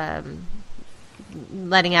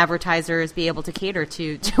letting advertisers be able to cater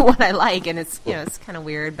to what I like, and it's it's kind of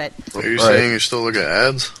weird. But are you saying you still look at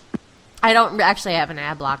ads? I don't actually have an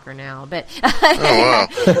ad blocker now, but oh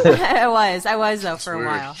wow, I was though for a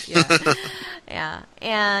while. Yeah. Yeah,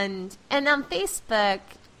 and on Facebook,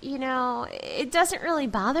 you know, it doesn't really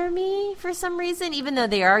bother me for some reason, even though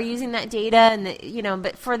they are using that data, and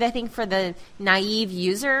but I think for the naive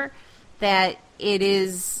user, that it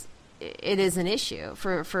is an issue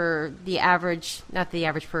for the average, not the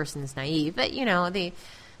average person is naive, but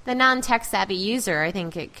the non-tech savvy user. I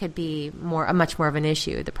think it could be much more of an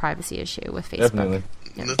issue, the privacy issue with Facebook. Definitely.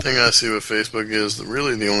 Yeah. The thing I see with Facebook is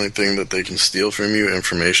really the only thing that they can steal from you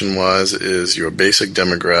information-wise is your basic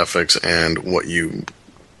demographics and what you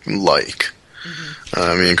like. Mm-hmm.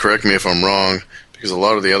 I mean, correct me if I'm wrong, because a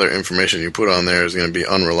lot of the other information you put on there is going to be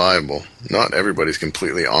unreliable. Not everybody's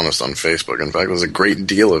completely honest on Facebook. In fact, there's a great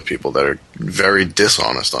deal of people that are very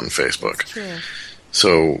dishonest on Facebook. That's true.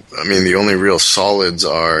 So, I mean, the only real solids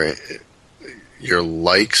are your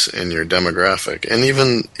likes and your demographic. And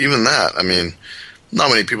even that, I mean, not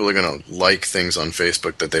many people are going to like things on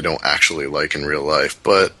Facebook that they don't actually like in real life,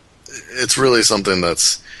 but it's really something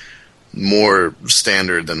that's more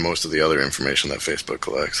standard than most of the other information that Facebook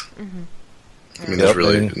collects. Mm-hmm. I mean, there's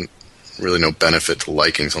really no benefit to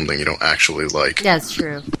liking something you don't actually like. That's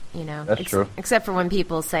true. That's true. Except for when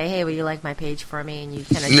people say, "Hey, will you like my page for me?" and you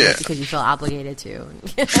kind of do it because you feel obligated to.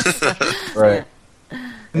 Right.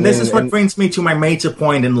 And this is what brings me to my major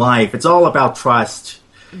point in life. It's all about trust.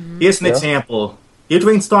 Mm-hmm. Here's an example. You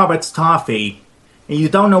drink Starbucks coffee, and you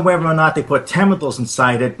don't know whether or not they put chemicals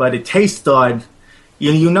inside it, but it tastes good.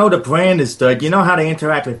 You know the brand is good. You know how they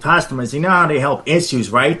interact with customers. You know how they help issues,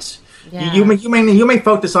 right? Yeah. You may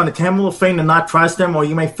focus on the chemical thing and not trust them, or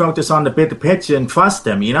you may focus on the bigger picture and trust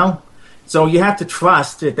them, you know? So you have to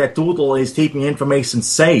trust that Doodle is keeping information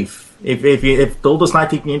safe. If Doodle's not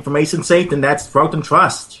keeping information safe, then that's broken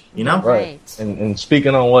trust, you know? Right. And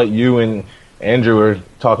speaking on what you and Andrew were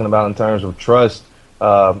talking about in terms of trust,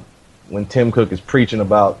 when Tim Cook is preaching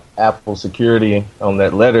about Apple security on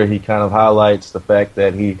that letter, he kind of highlights the fact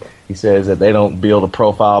that he says that they don't build a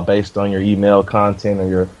profile based on your email content or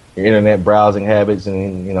your internet browsing habits,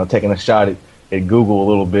 and taking a shot at Google a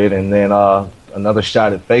little bit, and then another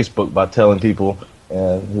shot at Facebook by telling people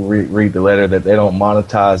who read the letter that they don't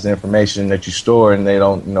monetize the information that you store, and they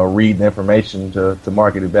don't read the information to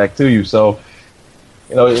market it back to you. So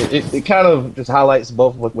it kind of just highlights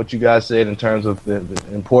both what you guys said in terms of the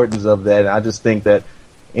importance of that. And I just think that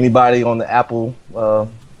anybody on the Apple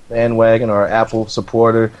bandwagon or Apple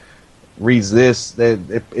supporter reads this, that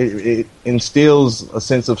it instills a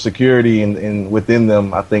sense of security in within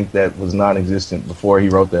them. I think that was non-existent before he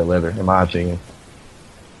wrote that letter, in my opinion.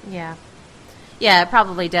 Yeah, it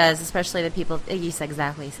probably does, especially the people you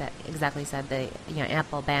exactly said the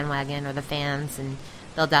Apple bandwagon or the fans, and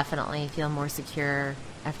they'll definitely feel more secure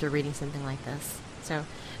after reading something like this. So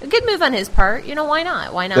a good move on his part. Why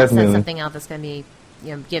not? Why not Definitely. Send something out that's going to be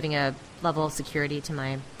giving a level of security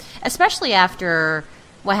to especially after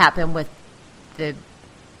what happened with the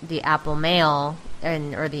Apple Mail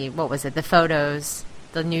or the photos,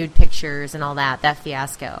 the nude pictures and all that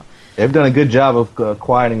fiasco. They've done a good job of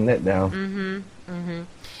quieting that down.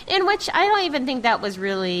 In which I don't even think that was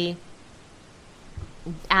really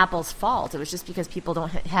Apple's fault. It was just because people don't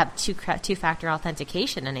have two-factor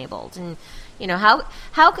authentication enabled. And, how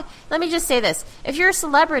let me just say this. If you're a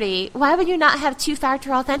celebrity, why would you not have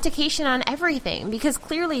two-factor authentication on everything? Because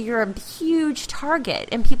clearly you're a huge target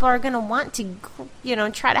and people are going to want to,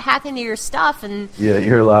 try to hack into your stuff. And yeah,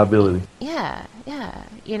 you're a liability. Yeah.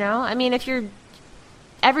 I mean,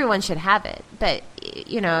 everyone should have it. But,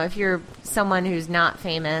 if you're someone who's not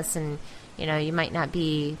famous and, you might not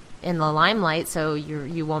be in the limelight, so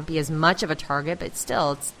you won't be as much of a target, but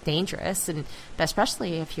still it's dangerous, and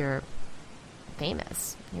especially if you're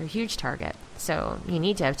famous, you're a huge target, so you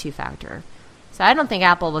need to have two-factor. So I don't think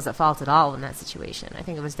Apple was at fault at all in that situation. I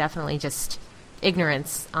think it was definitely just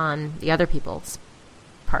ignorance on the other people's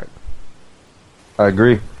part. I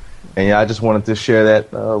agree, and yeah, I just wanted to share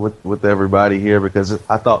that with everybody here because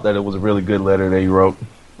I thought that it was a really good letter that you wrote.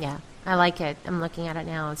 Yeah, I like it. I'm looking at it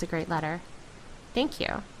now. It's a great letter. Thank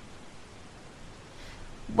you.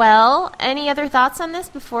 Well, any other thoughts on this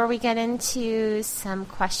before we get into some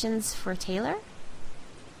questions for Taylor?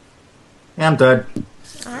 Yeah, I'm done.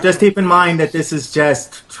 Right. Just keep in mind that this is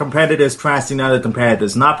just competitors trashing other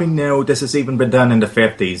competitors. Nothing new. This has even been done in the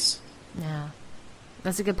 50s. Yeah.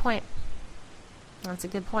 That's a good point.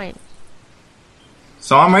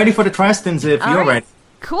 So I'm ready for the questions if you're ready.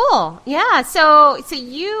 Cool. Yeah. So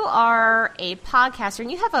you are a podcaster, and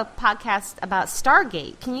you have a podcast about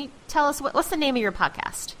Stargate. Can you tell us what's the name of your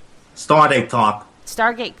podcast? StargateTalk.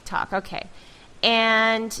 StargateTalk. Okay.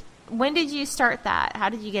 And when did you start that? How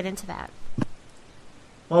did you get into that?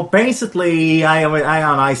 Well, basically,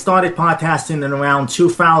 I started podcasting in around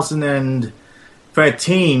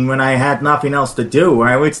 2013 when I had nothing else to do.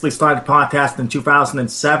 I originally started podcasting in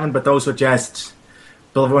 2007, but those were just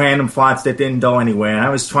the random thoughts that didn't go anywhere. I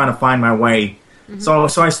was trying to find my way. So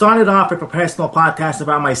I started off a professional podcast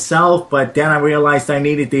about myself, but then I realized I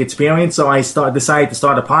needed the experience, so I decided to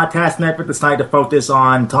start a podcast network, decided to focus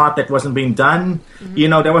on talk that wasn't being done.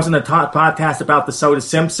 There wasn't a podcast about the show The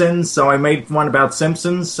Simpsons, so I made one about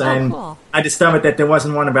Simpsons, and cool. I discovered that there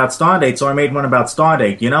wasn't one about Stardate, so I made one about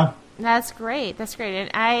Stardate, That's great.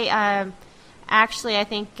 And I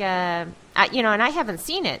think, and I haven't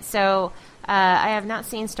seen it, so I have not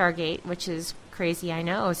seen Stargate, which is crazy, I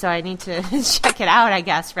know. So I need to check it out, I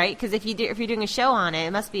guess, right? Because if you're doing a show on it,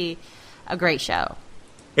 it must be a great show.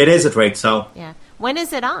 It is a great show. Yeah. When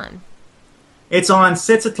is it on? It's on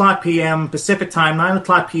 6 o'clock p.m. Pacific Time, 9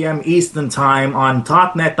 o'clock p.m. Eastern Time on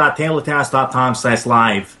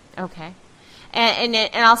talknet.taylorcast.com/live. Okay. And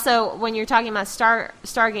also, when you're talking about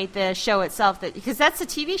Stargate, the show itself, because that's a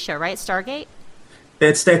TV show, right? Stargate?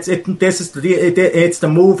 It's the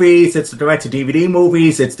movies, it's the direct-to-DVD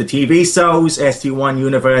movies, it's the TV shows, SG-1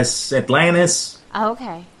 Universe Atlantis. Oh,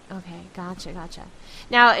 okay, gotcha.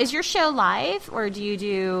 Now, is your show live, or do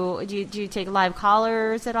you take live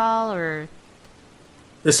callers at all, or?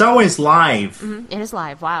 The show is live. It is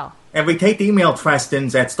live. Wow. And we take email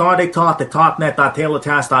questions at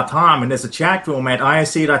StargateTalk@talknet.taylorcast.com, and there's a chat room at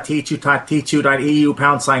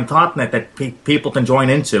isc.teachu.eu/talknet that people can join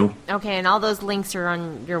into. Okay, and all those links are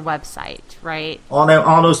on your website, right? All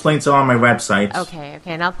those links are on my website. Okay,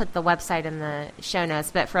 and I'll put the website in the show notes,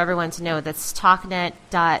 but for everyone to know, that's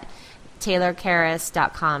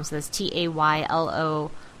talknet.taylorkarras.com, so that's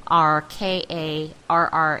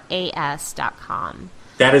TAYLORKARRAS.com.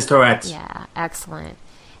 That is correct. Yeah, excellent.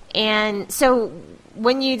 And so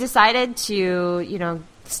when you decided to,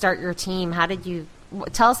 start your team, how did you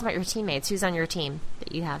tell us about your teammates? Who's on your team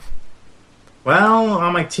that you have? Well,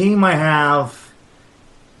 on my team I have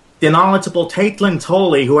the knowledgeable Caitlin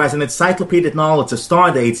Tolley, who has an encyclopedic knowledge of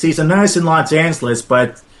Stardate. She's a nurse in Los Angeles,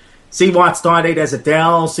 but she watched Stardate as a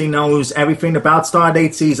Dell. She knows everything about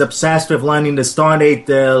Stardate. She's obsessed with learning the Stardate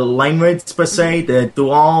language, per se, the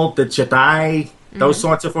Dual, the Jedi, those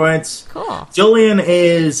sorts of words. Cool. Julian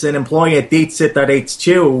is an employee at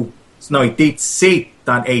DeepSeat.HQ. No,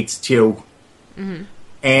 DeepSeat.HQ.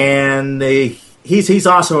 And he's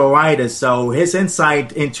also a writer, so his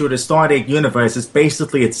insight into the Stardate universe is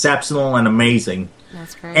basically exceptional and amazing.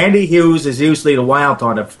 That's great. Andy Hughes is usually the wild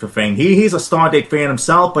card of the thing. He's a Stardate fan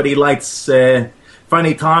himself, but he likes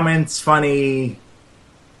funny comments, funny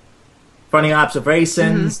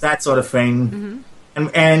observations, that sort of thing.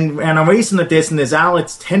 And a recent addition is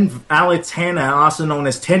Alex Hanna, also known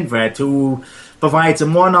as Tinvet, who provides a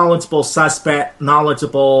more knowledgeable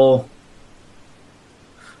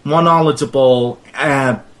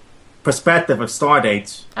perspective of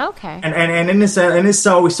Stardate. Okay. And in this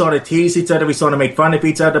show, we sort of tease each other, we sort of make fun of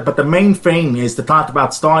each other, but the main thing is to talk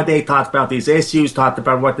about Stardate, talk about these issues, talk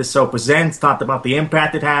about what this show presents, talk about the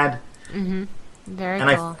impact it had. Mm-hmm. Very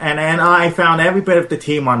cool. And I found every bit of the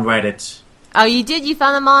team on Reddit. Oh, you did? You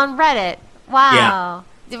found them on Reddit? Wow.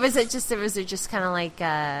 Yeah. Was it just kind of like,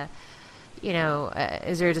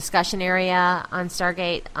 is there a discussion area on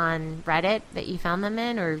Stargate on Reddit that you found them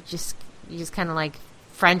in, or you just kind of like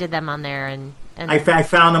friended them on there? And I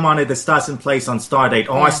found them on a discussion place on Stardate,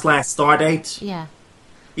 r/Stardate. Yeah.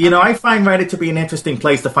 I find Reddit to be an interesting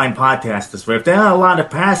place to find podcasters with. There are a lot of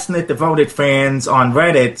passionate, devoted fans on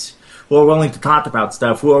Reddit who are willing to talk about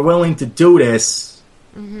stuff, who are willing to do this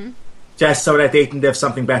just so that they can give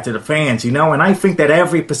something back to the fans, And I think that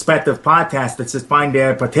every prospective podcaster should find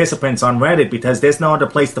their participants on Reddit because there's no other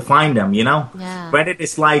place to find them, Yeah. Reddit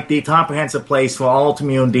is like the comprehensive place for all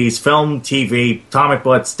communities, film, TV, comic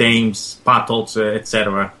books, games, pop culture,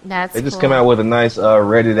 etc. They just came out with a nice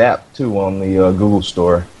Reddit app, too, on the Google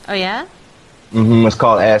Store. Oh, yeah? Mm-hmm. It's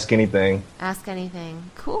called Ask Anything. Ask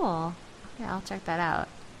Anything. Cool. Yeah, I'll check that out.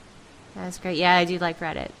 That's great. Yeah, I do like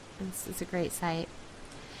Reddit. It's a great site.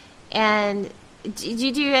 And do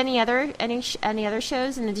you do any other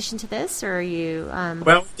shows in addition to this, or are you?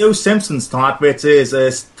 Well, we do Simpsons Talk, which is a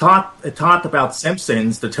talk about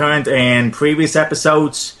Simpsons, the current and previous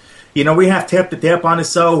episodes. We have Tip the Tip on the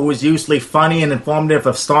show, who is usually funny and informative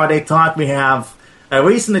of Stardate Talk. We have a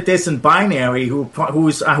recent addition, Binary, who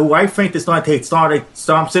I think is going to take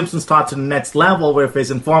Simpsons Talk to the next level with his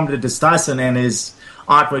informative discussion and his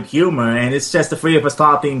awkward humor. And it's just the three of us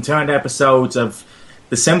talking current episodes of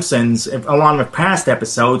The Simpsons, along with past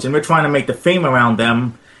episodes, and we're trying to make the theme around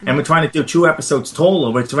them, and we're trying to do 2 episodes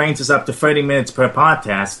total, which ranges up to 30 minutes per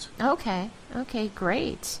podcast. Okay,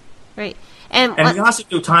 great. And we also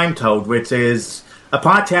do Time Toad, which is a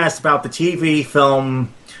podcast about the TV,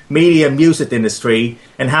 film, media, music industry,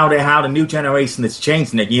 and how the new generation is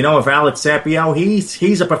changing it. With Alex Sapio,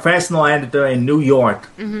 he's a professional editor in New York.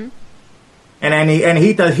 Mm-hmm.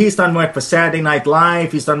 He's done work for Saturday Night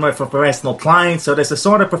Live. He's done work for professional clients. So there's a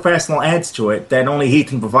sort of professional edge to it that only he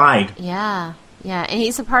can provide. Yeah. And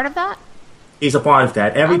he's a part of that? He's a part of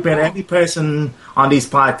that. Every person on these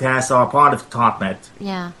podcasts are a part of Talknet.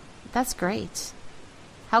 Yeah, that's great.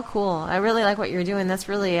 How cool. I really like what you're doing. That's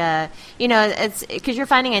really, it's because you're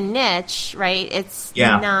finding a niche, right? It's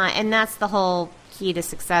not, and that's the whole key to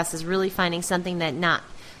success, is really finding something that not,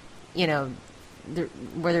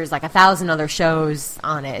 where there's like 1,000 other shows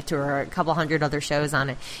on it or a couple hundred other shows on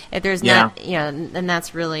it. If there's not, then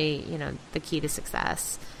that's really, the key to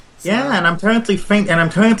success. So. Yeah, and I'm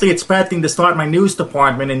currently expecting to start my news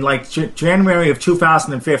department in like January of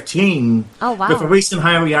 2015. Oh, wow. With a recent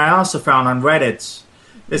hire I also found on Reddit.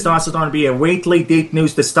 There's also going to be a weekly deep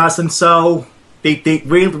news discussion show,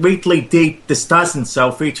 weekly deep discussion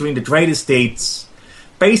show featuring the greatest dates.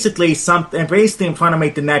 Basically, I'm trying to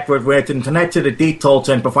make the network where it can connect to the details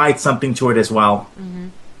and provide something to it as well. Mm-hmm.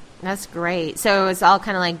 That's great. So it's all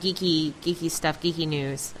kind of like geeky stuff, geeky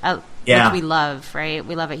news. Yeah. Which we love, right?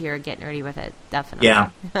 We love it here at Get Nerdy With It, definitely.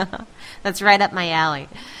 Yeah. That's right up my alley.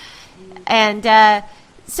 And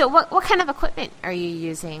so what kind of equipment are you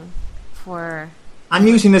using for... I'm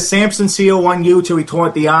using the Samson CO1U to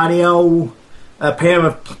record the audio, a pair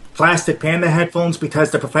of plastic Panda headphones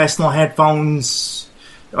because the professional headphones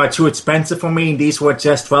are too expensive for me. These were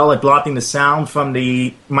just well at blocking the sound from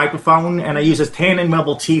the microphone, and I use a Canon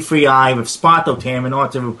Rebel T3i with SpotOTam in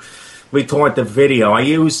order to record the video. I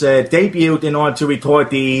use Debut in order to record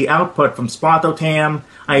the output from SpotOTam.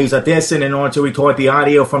 I use Audition in order to record the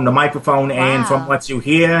audio from the microphone and from what you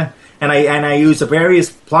hear. And I use the various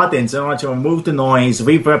plugins in order to remove the noise,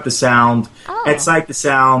 reverb the sound, excite the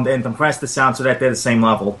sound, and compress the sound so that they're the same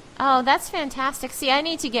level. Oh, that's fantastic. See, I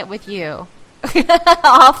need to get with you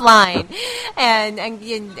offline and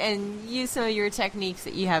use some of your techniques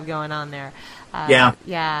that you have going on there.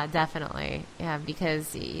 Yeah, definitely. Yeah,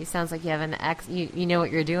 because it sounds like you have you know what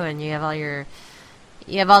you're doing. You have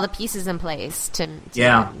all the pieces in place to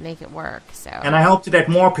make it work. So, and I hope to get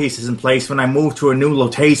more pieces in place when I move to a new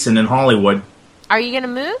location in Hollywood. Are you going to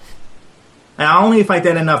move? Only if I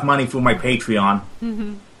get enough money through my Patreon.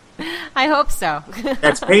 Mm-hmm. I hope so.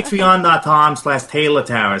 That's patreon.com/Taylor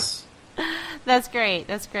Karras. That's great.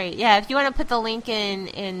 Yeah, if you want to put the link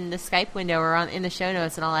in the Skype window or in the show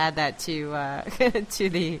notes, and I'll add that to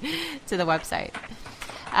the website.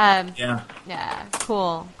 Yeah.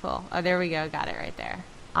 Cool. Oh, there we go. Got it right there.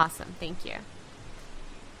 Awesome. Thank you.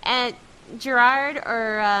 And Gerard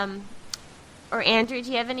or Andrew,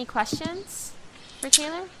 do you have any questions for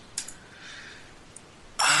Taylor?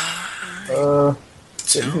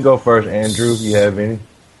 You can go first, Andrew, if you have any.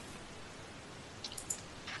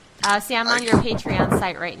 See, I'm on your Patreon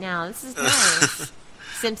site right now. This is nice.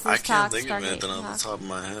 Simpsons I Talk, can't think of Stargate anything Talk. off the top of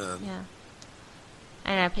my head. Yeah.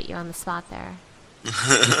 I know I put you on the spot there. I'm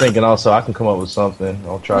thinking also I can come up with something.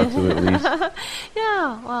 I'll try to at least.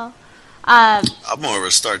 Yeah, well. I'm more of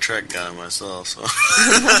a Star Trek guy myself, so.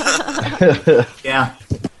 Yeah.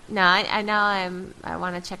 No, I know I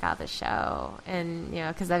want to check out the show, and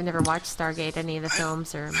because I've never watched Stargate, any of the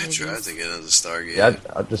films or movies. I tried to get into Stargate. Yeah,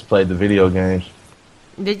 I just played the video games.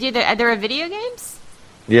 Did you? There were video games?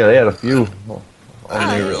 Yeah, they had a few.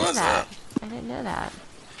 I didn't know that. I didn't know that.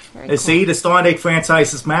 Very cool. See, the Stargate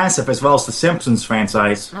franchise is massive, as well as the Simpsons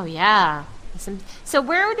franchise. Oh yeah. So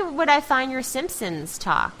where would I find your Simpsons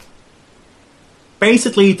talk?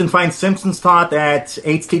 Basically, you can find Simpsons Talk at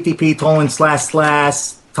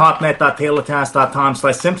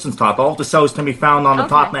http://talknet.taylorcast.com/Simpsons Talk. All the shows can be found on the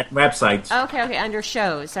Talknet website. Okay, under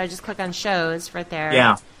shows. So I just click on shows right there.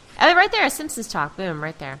 Yeah. Oh, right there, Simpsons Talk. Boom,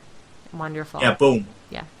 right there. Wonderful. Yeah, boom.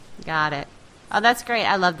 Yeah, got it. Oh, that's great.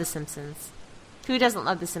 I love The Simpsons. Who doesn't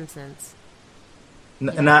love The Simpsons?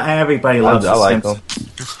 Not everybody loves I the like Simpsons. them.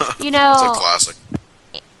 It's a classic.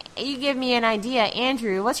 You give me an idea.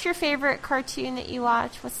 Andrew, what's your favorite cartoon that you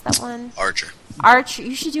watch? What's that one? Archer. Archer.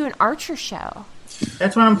 You should do an Archer show.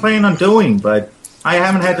 That's what I'm planning on doing, but I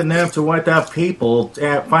haven't had the nerve to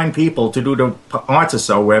find people to do the Archer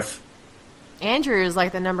show with. Andrew is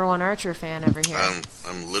like the #1 Archer fan over here.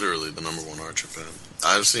 I'm literally the #1 Archer fan.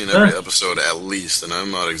 I've seen every episode at least, and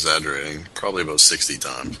I'm not exaggerating, probably about 60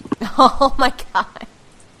 times. Oh my god.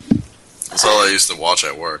 That's all I used to watch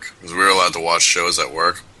at work, because we were allowed to watch shows at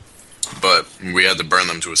work, but we had to burn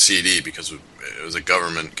them to a CD because it was a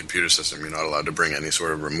government computer system. You're not allowed to bring any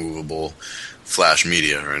sort of removable flash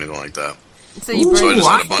media or anything like that. So you So I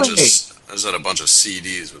just had a bunch of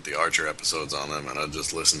CDs with the Archer episodes on them, and I'd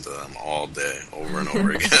just listen to them all day, over and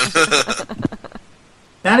over again.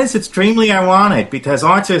 That is extremely ironic, because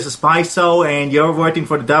Archer is a spy show, and you're working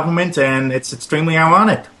for the government, and it's extremely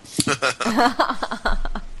ironic. I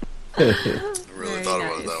really thought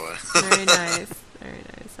about it that way. Very nice. Very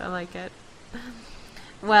nice. I like it.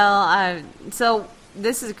 Well, so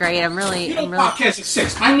this is great. I'm really podcast at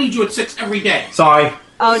 6. I need you at 6 every day. Sorry.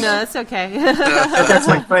 Oh no, that's okay.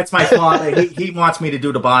 That's my father. He wants me to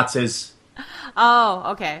do the boxes.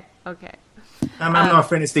 Oh, okay. I'm gonna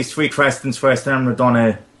finish these 3 questions first, then I'm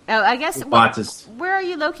gonna. Oh, I guess. Boxes. Where are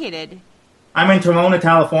you located? I'm in Pomona,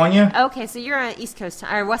 California. Okay, so you're on East Coast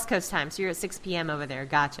time or West Coast time, so you're at 6 p.m. over there.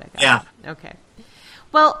 Gotcha. Yeah. Okay.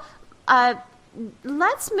 Well,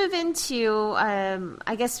 let's move into,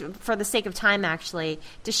 I guess, for the sake of time, actually,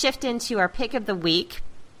 to shift into our pick of the week.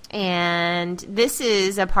 And this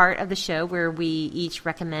is a part of the show where we each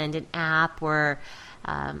recommend an app or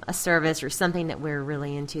a service or something that we're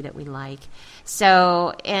really into that we like.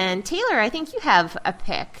 So, and Taylor, I think you have a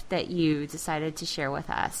pick that you decided to share with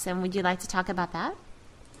us. And would you like to talk about that?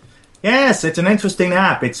 Yes, it's an interesting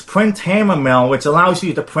app. It's Print Hammer Mill, which allows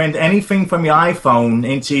you to print anything from your iPhone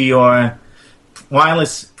into your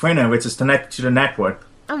wireless printer, which is connected to the network.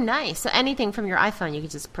 Oh, nice. So anything from your iPhone you can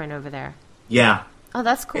just print over there. Yeah. Oh,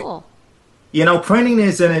 that's cool. Printing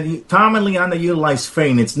is a commonly underutilized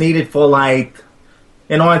thing. It's needed for,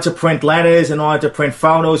 in order to print letters, in order to print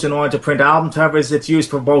photos, in order to print album covers. It's used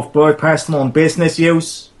for both personal and business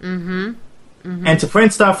use. Mm-hmm. And to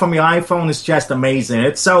print stuff from your iPhone is just amazing.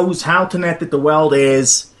 It shows how connected the world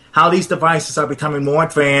is, how these devices are becoming more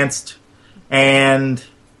advanced, and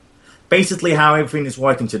basically how everything is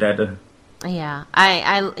working together. Yeah,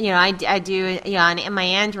 I do. Yeah, on my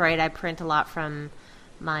Android, I print a lot from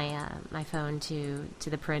my phone to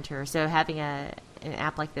the printer. So having an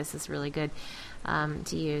app like this is really good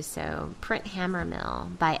to use. So Print Hammer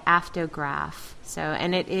Mill by Aftograph.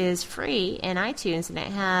 And it is free in iTunes, and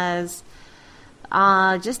it has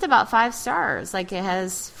just about 5 stars. It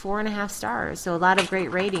has 4.5 stars. So a lot of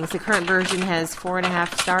great ratings. The current version has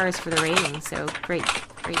 4.5 stars for the rating. So great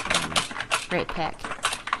pick.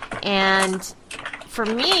 And for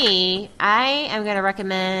me, I am going to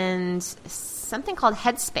recommend something called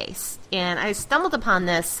Headspace. And I stumbled upon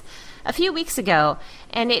this a few weeks ago,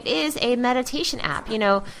 and it is a meditation app.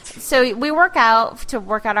 So we work out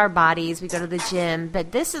our bodies, we go to the gym,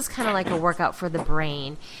 but this is kind of like a workout for the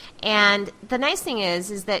brain. And the nice thing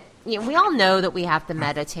is that we all know that we have to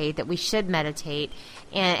meditate, that we should meditate,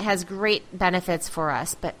 and it has great benefits for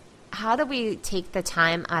us. But how do we take the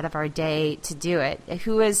time out of our day to do it?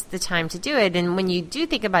 Who has the time to do it? And when you do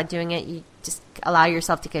think about doing it, you just allow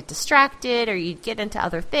yourself to get distracted, or you get into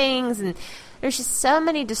other things, and there's just so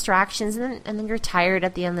many distractions, and then you're tired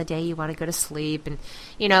at the end of the day. You want to go to sleep, and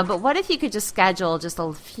but what if you could just schedule just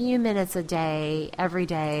a few minutes a day, every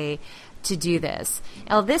day, to do this?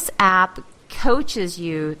 Now, this app coaches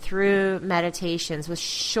you through meditations with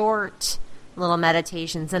short little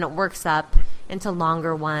meditations, and it works up into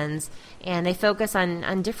longer ones, and they focus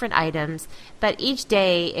on different items, but each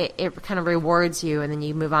day it kind of rewards you, and then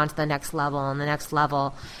you move on to the next level and the next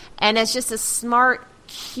level. And it's just a smart,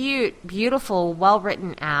 cute, beautiful,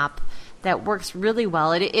 well-written app that works really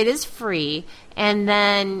well. It is free, and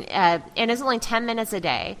then and it's only 10 minutes a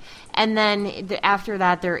day. And then after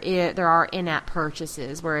that, there are in-app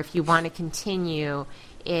purchases where if you want to continue,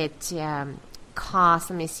 it costs.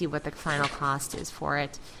 Let me see what the final cost is for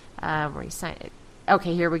it. Where you sign it.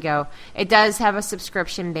 Okay, here we go. It does have a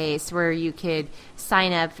subscription base where you could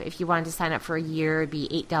sign up. If you wanted to sign up for a year, it'd be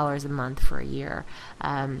 $8 a month for a year.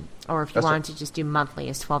 Or if you wanted to just do monthly,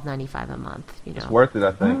 it's $12.95 a month. It's worth it,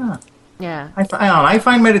 I think. Yeah. I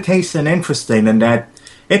find meditation interesting in that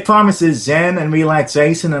it promises zen and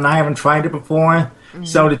relaxation, and I haven't tried it before. Mm-hmm.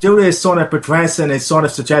 So to do this sort of addressing is sort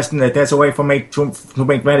of suggesting that there's a way to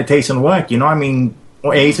make meditation work.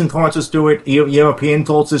 Asian cultures do it, European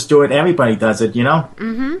cultures do it, everybody does it,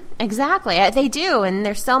 Mm-hmm. Exactly. They do, and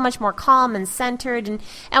they're so much more calm and centered, and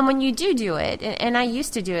when you do it, and I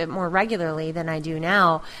used to do it more regularly than I do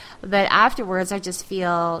now, but afterwards I just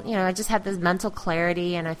feel, I just have this mental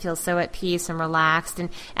clarity, and I feel so at peace and relaxed, and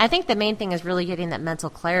I think the main thing is really getting that mental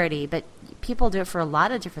clarity, but people do it for a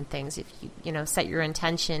lot of different things if you set your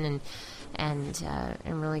intention and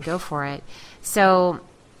really go for it. So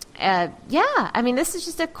this is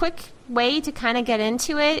just a quick way to kind of get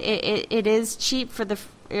into it. It is cheap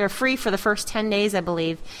free for the first 10 days, I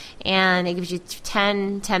believe, and it gives you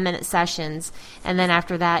 10-minute sessions, and then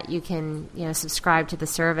after that you can subscribe to the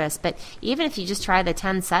service. But even if you just try the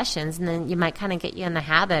 10 sessions, and then you might kind of get you in the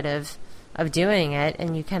habit of doing it,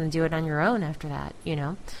 and you kind of do it on your own after that,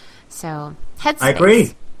 So Headspace. I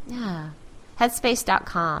agree. Yeah,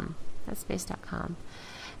 Headspace.com. Headspace.com.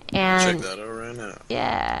 And check that out right now.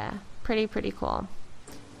 Yeah, pretty cool.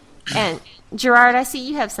 And Gerard, I see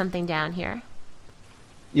you have something down here.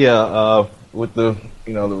 Yeah, with the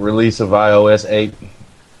the release of iOS8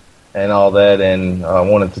 and all that, and I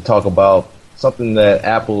wanted to talk about something that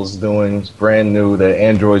Apple's doing. It's brand new that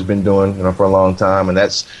Android's been doing for a long time, and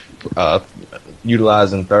that's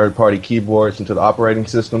utilizing third-party keyboards into the operating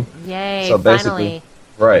system. Yay! So basically, finally.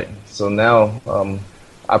 right. So now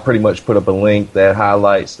I pretty much put up a link that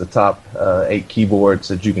highlights the top 8 keyboards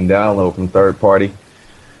that you can download from third-party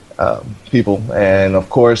people. And, of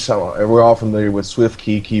course, we're all familiar with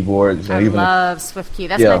SwiftKey keyboards. I love SwiftKey.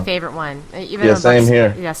 That's my favorite one. Even same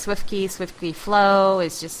here. Yeah, SwiftKey Flow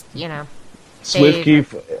is just, SwiftKey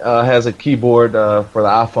has a keyboard for the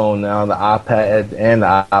iPhone now, the iPad, and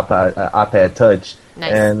the iPad Touch.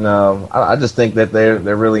 Nice. And I just think that they're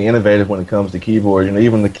really innovative when it comes to keyboard.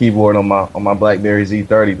 Even the keyboard on my BlackBerry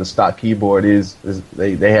Z30, the stock keyboard is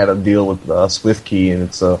they had a deal with SwiftKey, and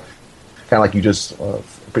it's kind of like you just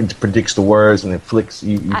predicts the words, and it flicks.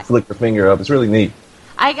 You flick the finger up. It's really neat.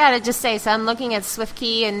 I gotta just say, so I'm looking at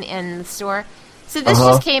SwiftKey in the store. So this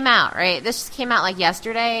just came out, right? This just came out like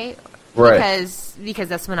yesterday, right? Because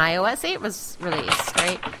that's when iOS8 was released,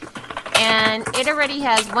 right? And it already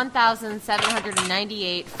has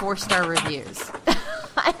 1,798 4-star reviews.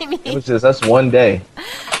 I mean, that's one day.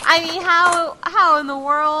 I mean, how in the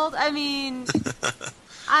world? I mean,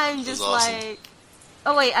 I'm just awesome. Like,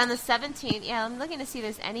 oh wait, on the 17th. Yeah, I'm looking to see if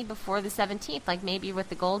there's any before the 17th, like maybe with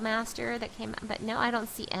the Goldmaster that came out. But no, I don't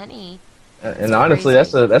see any. And honestly,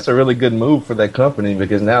 crazy. that's a really good move for that company,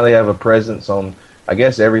 because now they have a presence on, I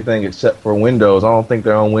guess, everything except for Windows. I don't think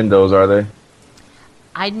they're on Windows, are they?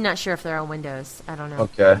 I'm not sure if they're on Windows. I don't know.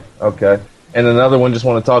 Okay. And another one just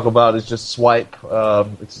want to talk about is just Swipe.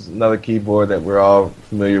 It's another keyboard that we're all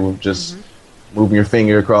familiar with, just moving your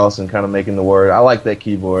finger across and kind of making the word. I like that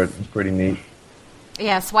keyboard. It's pretty neat.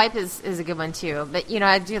 Yeah, Swipe is a good one too. But,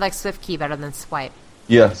 I do like SwiftKey better than Swipe.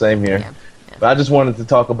 Yeah, same here. Yeah. But I just wanted to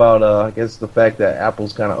talk about, I guess, the fact that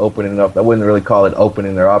Apple's kind of opening up. I wouldn't really call it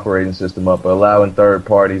opening their operating system up, but allowing third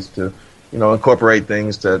parties to incorporate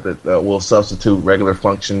things that will substitute regular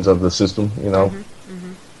functions of the system,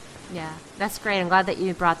 Yeah, that's great. I'm glad that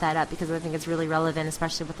you brought that up, because I think it's really relevant,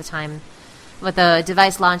 especially with the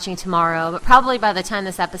device launching tomorrow. But probably by the time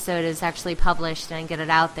this episode is actually published and I get it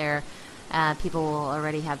out there, people will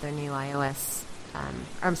already have their new their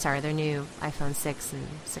new iPhone 6 and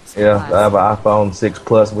 6 Plus. Yeah, I have an iPhone 6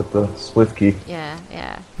 Plus with the SwiftKey.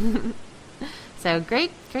 Yeah. So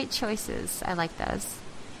great choices. I like those.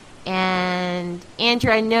 And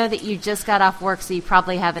Andrew, I know that you just got off work, so you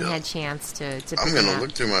probably haven't had a chance to I'm going to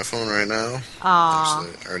look through my phone right now.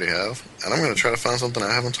 Actually, I already have. And I'm going to try to find something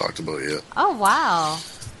I haven't talked about yet. Oh, wow.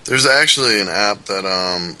 There's actually an app that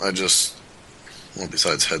I just,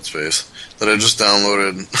 besides Headspace, that I just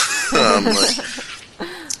downloaded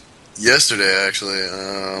yesterday, actually.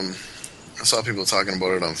 I saw people talking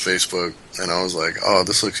about it on Facebook, and I was like, oh,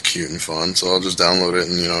 this looks cute and fun, so I'll just download it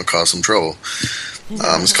and, cause some trouble.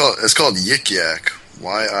 It's called Yik Yak,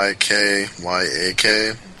 YIKYAK.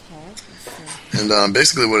 Okay. And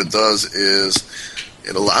basically what it does is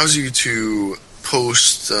it allows you to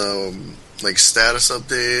post like status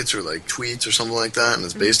updates or like tweets or something like that, and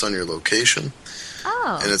it's based on your location.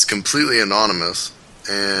 Oh. And it's completely anonymous,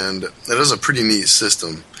 and it has a pretty neat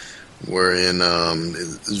system wherein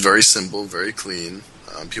it's very simple, very clean.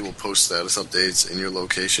 People post status updates in your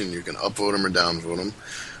location. You can upvote them or downvote them.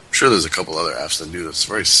 I'm sure there's a couple other apps that do this. It's a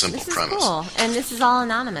very simple premise. This is cool. And this is all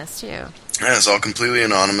anonymous, too. Yeah, it's all completely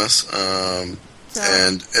anonymous. And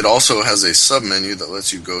it also has a submenu that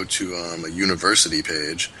lets you go to a university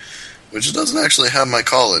page, which doesn't actually have my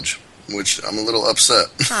college, which I'm a little upset.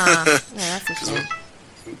 Huh. Yeah, that's a shame.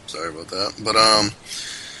 Oops, sorry about that. But,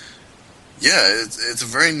 yeah, it's a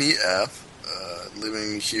very neat app.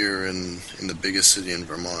 Living here in the biggest city in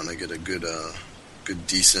Vermont, I get a good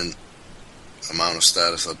decent amount of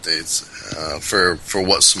status updates for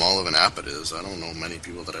what small of an app it is. I don't know many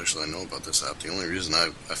people that actually know about this app. The only reason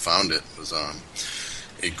I found it was a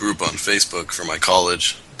group on Facebook for my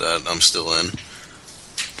college that I'm still in.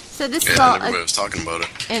 So this is all, everybody was talking about it.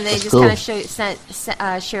 And they just kind of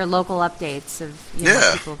share local updates of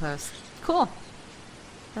what people post. Cool.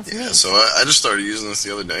 That's neat. So I just started using this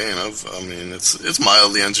the other day, and it's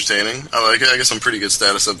mildly entertaining. I guess I'm pretty good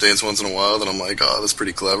status updates once in a while that I'm like, oh, that's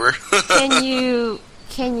pretty clever.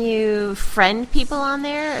 Can you friend people on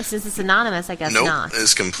there? Or since it's anonymous, I guess not. Nope,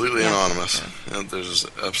 it's completely anonymous. Yeah, there's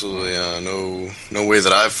absolutely no way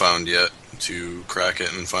that I've found yet to crack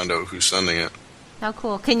it and find out who's sending it. How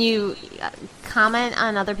cool. Can you comment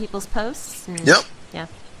on other people's posts? Yep. Yeah.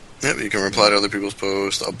 Yep, you can reply to other people's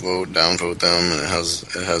posts, upvote, downvote them, and it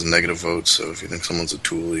has negative votes, so if you think someone's a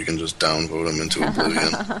tool, you can just downvote them into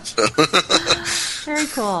oblivion. Very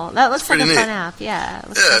cool. That looks like a fun app, yeah.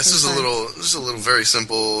 It's just a little very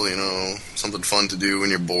simple, something fun to do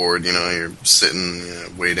when you're bored, you're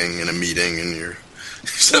sitting, waiting in a meeting, and you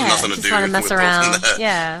just have nothing to do. Just want to mess around.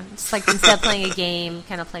 Yeah, just like instead of playing a game,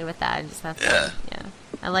 kind of play with that and just have fun. Yeah,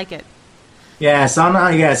 I like it. Yes,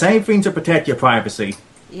 anything to protect your privacy.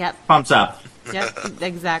 Yep. Thumbs up. Yep,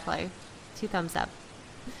 exactly. 2 thumbs up.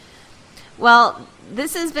 Well,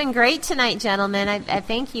 this has been great tonight, gentlemen. I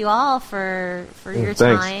thank you all for your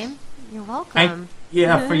time. You're welcome.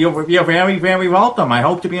 You're very, very welcome. I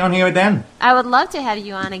hope to be on here again. I would love to have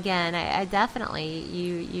you on again. I definitely.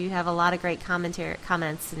 You have a lot of great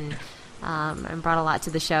comments and brought a lot to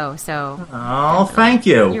the show. So. Oh, thank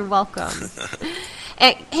you. You're welcome.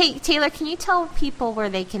 Hey, Taylor, can you tell people where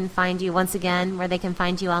they can find you, once again, where they can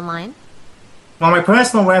find you online? Well, my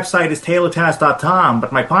personal website is taylortast.com,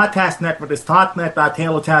 but my podcast network is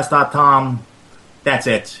talknet.taylortast.com. That's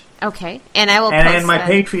it. Okay. And I will post my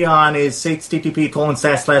Patreon is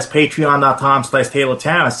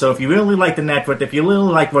http://patreon.com/taylortast. So if you really like the network, if you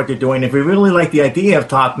really like what you're doing, if you really like the idea of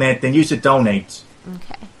Talknet, then you should donate.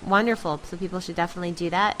 Okay. Wonderful. So people should definitely do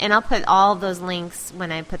that. And I'll put all those links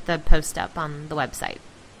when I put the post up on the website.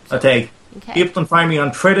 Okay. People can find me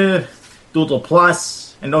on Twitter, Doodle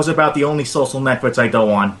Plus, and those are about the only social networks I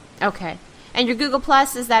go on. Okay. And your Google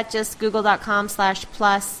Plus, is that just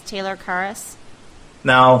google.com/plus Taylor Karras?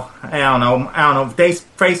 No, I don't know.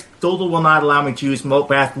 Doodle will not allow me to use both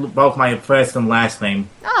my first and last name.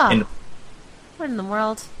 Oh. What in the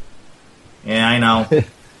world? Yeah, I know.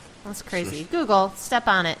 That's crazy. Google, step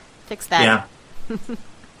on it. Fix that. Yeah.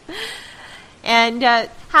 And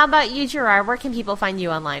how about you, Gerard? Where can people find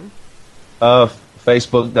you online?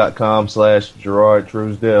 Facebook.com/Gerard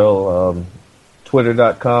Truesdale,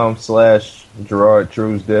 Twitter.com/Gerard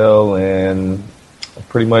Truesdale, and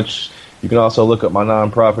pretty much you can also look up my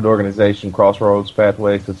nonprofit organization, Crossroads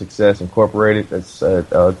Pathways to Success Incorporated. That's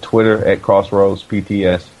Twitter at Crossroads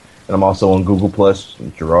PTS, and I'm also on Google Plus,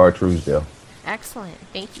 Gerard Truesdale. Excellent.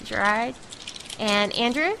 Thank you, Gerard. And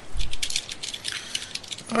Andrew?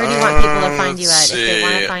 Where do you want people to find you at? If they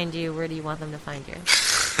want to find you, where do you want them to find you?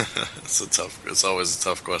 It's always a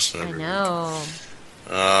tough question. I know.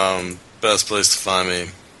 Best place to find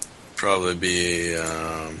me probably be,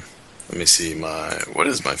 let me see, what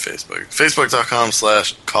is my Facebook?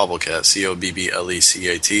 Facebook.com/Cobblecat,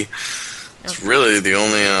 COBBLECAT. It's really the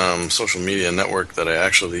only social media network that I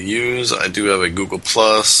actually use. I do have a Google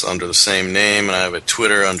Plus under the same name, and I have a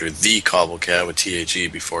Twitter under The Cobblecat with THE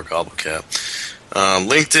before Cobblecat.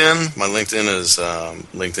 LinkedIn, my LinkedIn is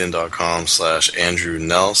linkedin.com/Andrew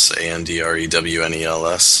Nels,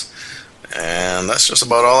 ANDREWNELS. And that's just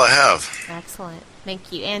about all I have. Excellent.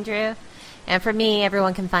 Thank you, Andrew. And for me,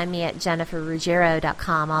 everyone can find me at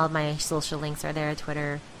jenniferruggiero.com. All of my social links are there: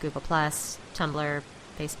 Twitter, Google+, Tumblr,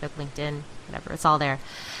 Facebook, LinkedIn, whatever. It's all there.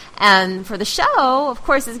 And for the show, of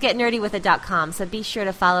course, is getnerdywithit.com. So be sure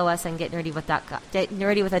to follow us on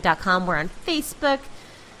getnerdywithit.com. We're on Facebook,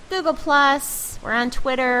 Google+, we're on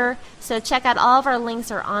Twitter. So check out all of our links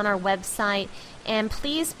are on our website. And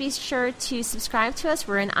please be sure to subscribe to us.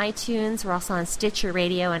 We're in iTunes. We're also on Stitcher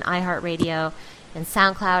Radio and iHeartRadio and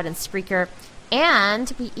SoundCloud and Spreaker.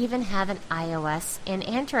 And we even have an iOS and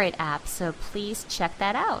Android app. So please check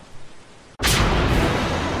that out.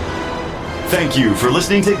 Thank you for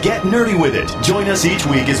listening to Get Nerdy With It. Join us each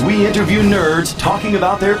week as we interview nerds talking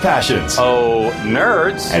about their passions. Oh,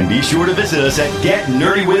 nerds. And be sure to visit us at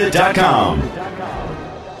getnerdywithit.com.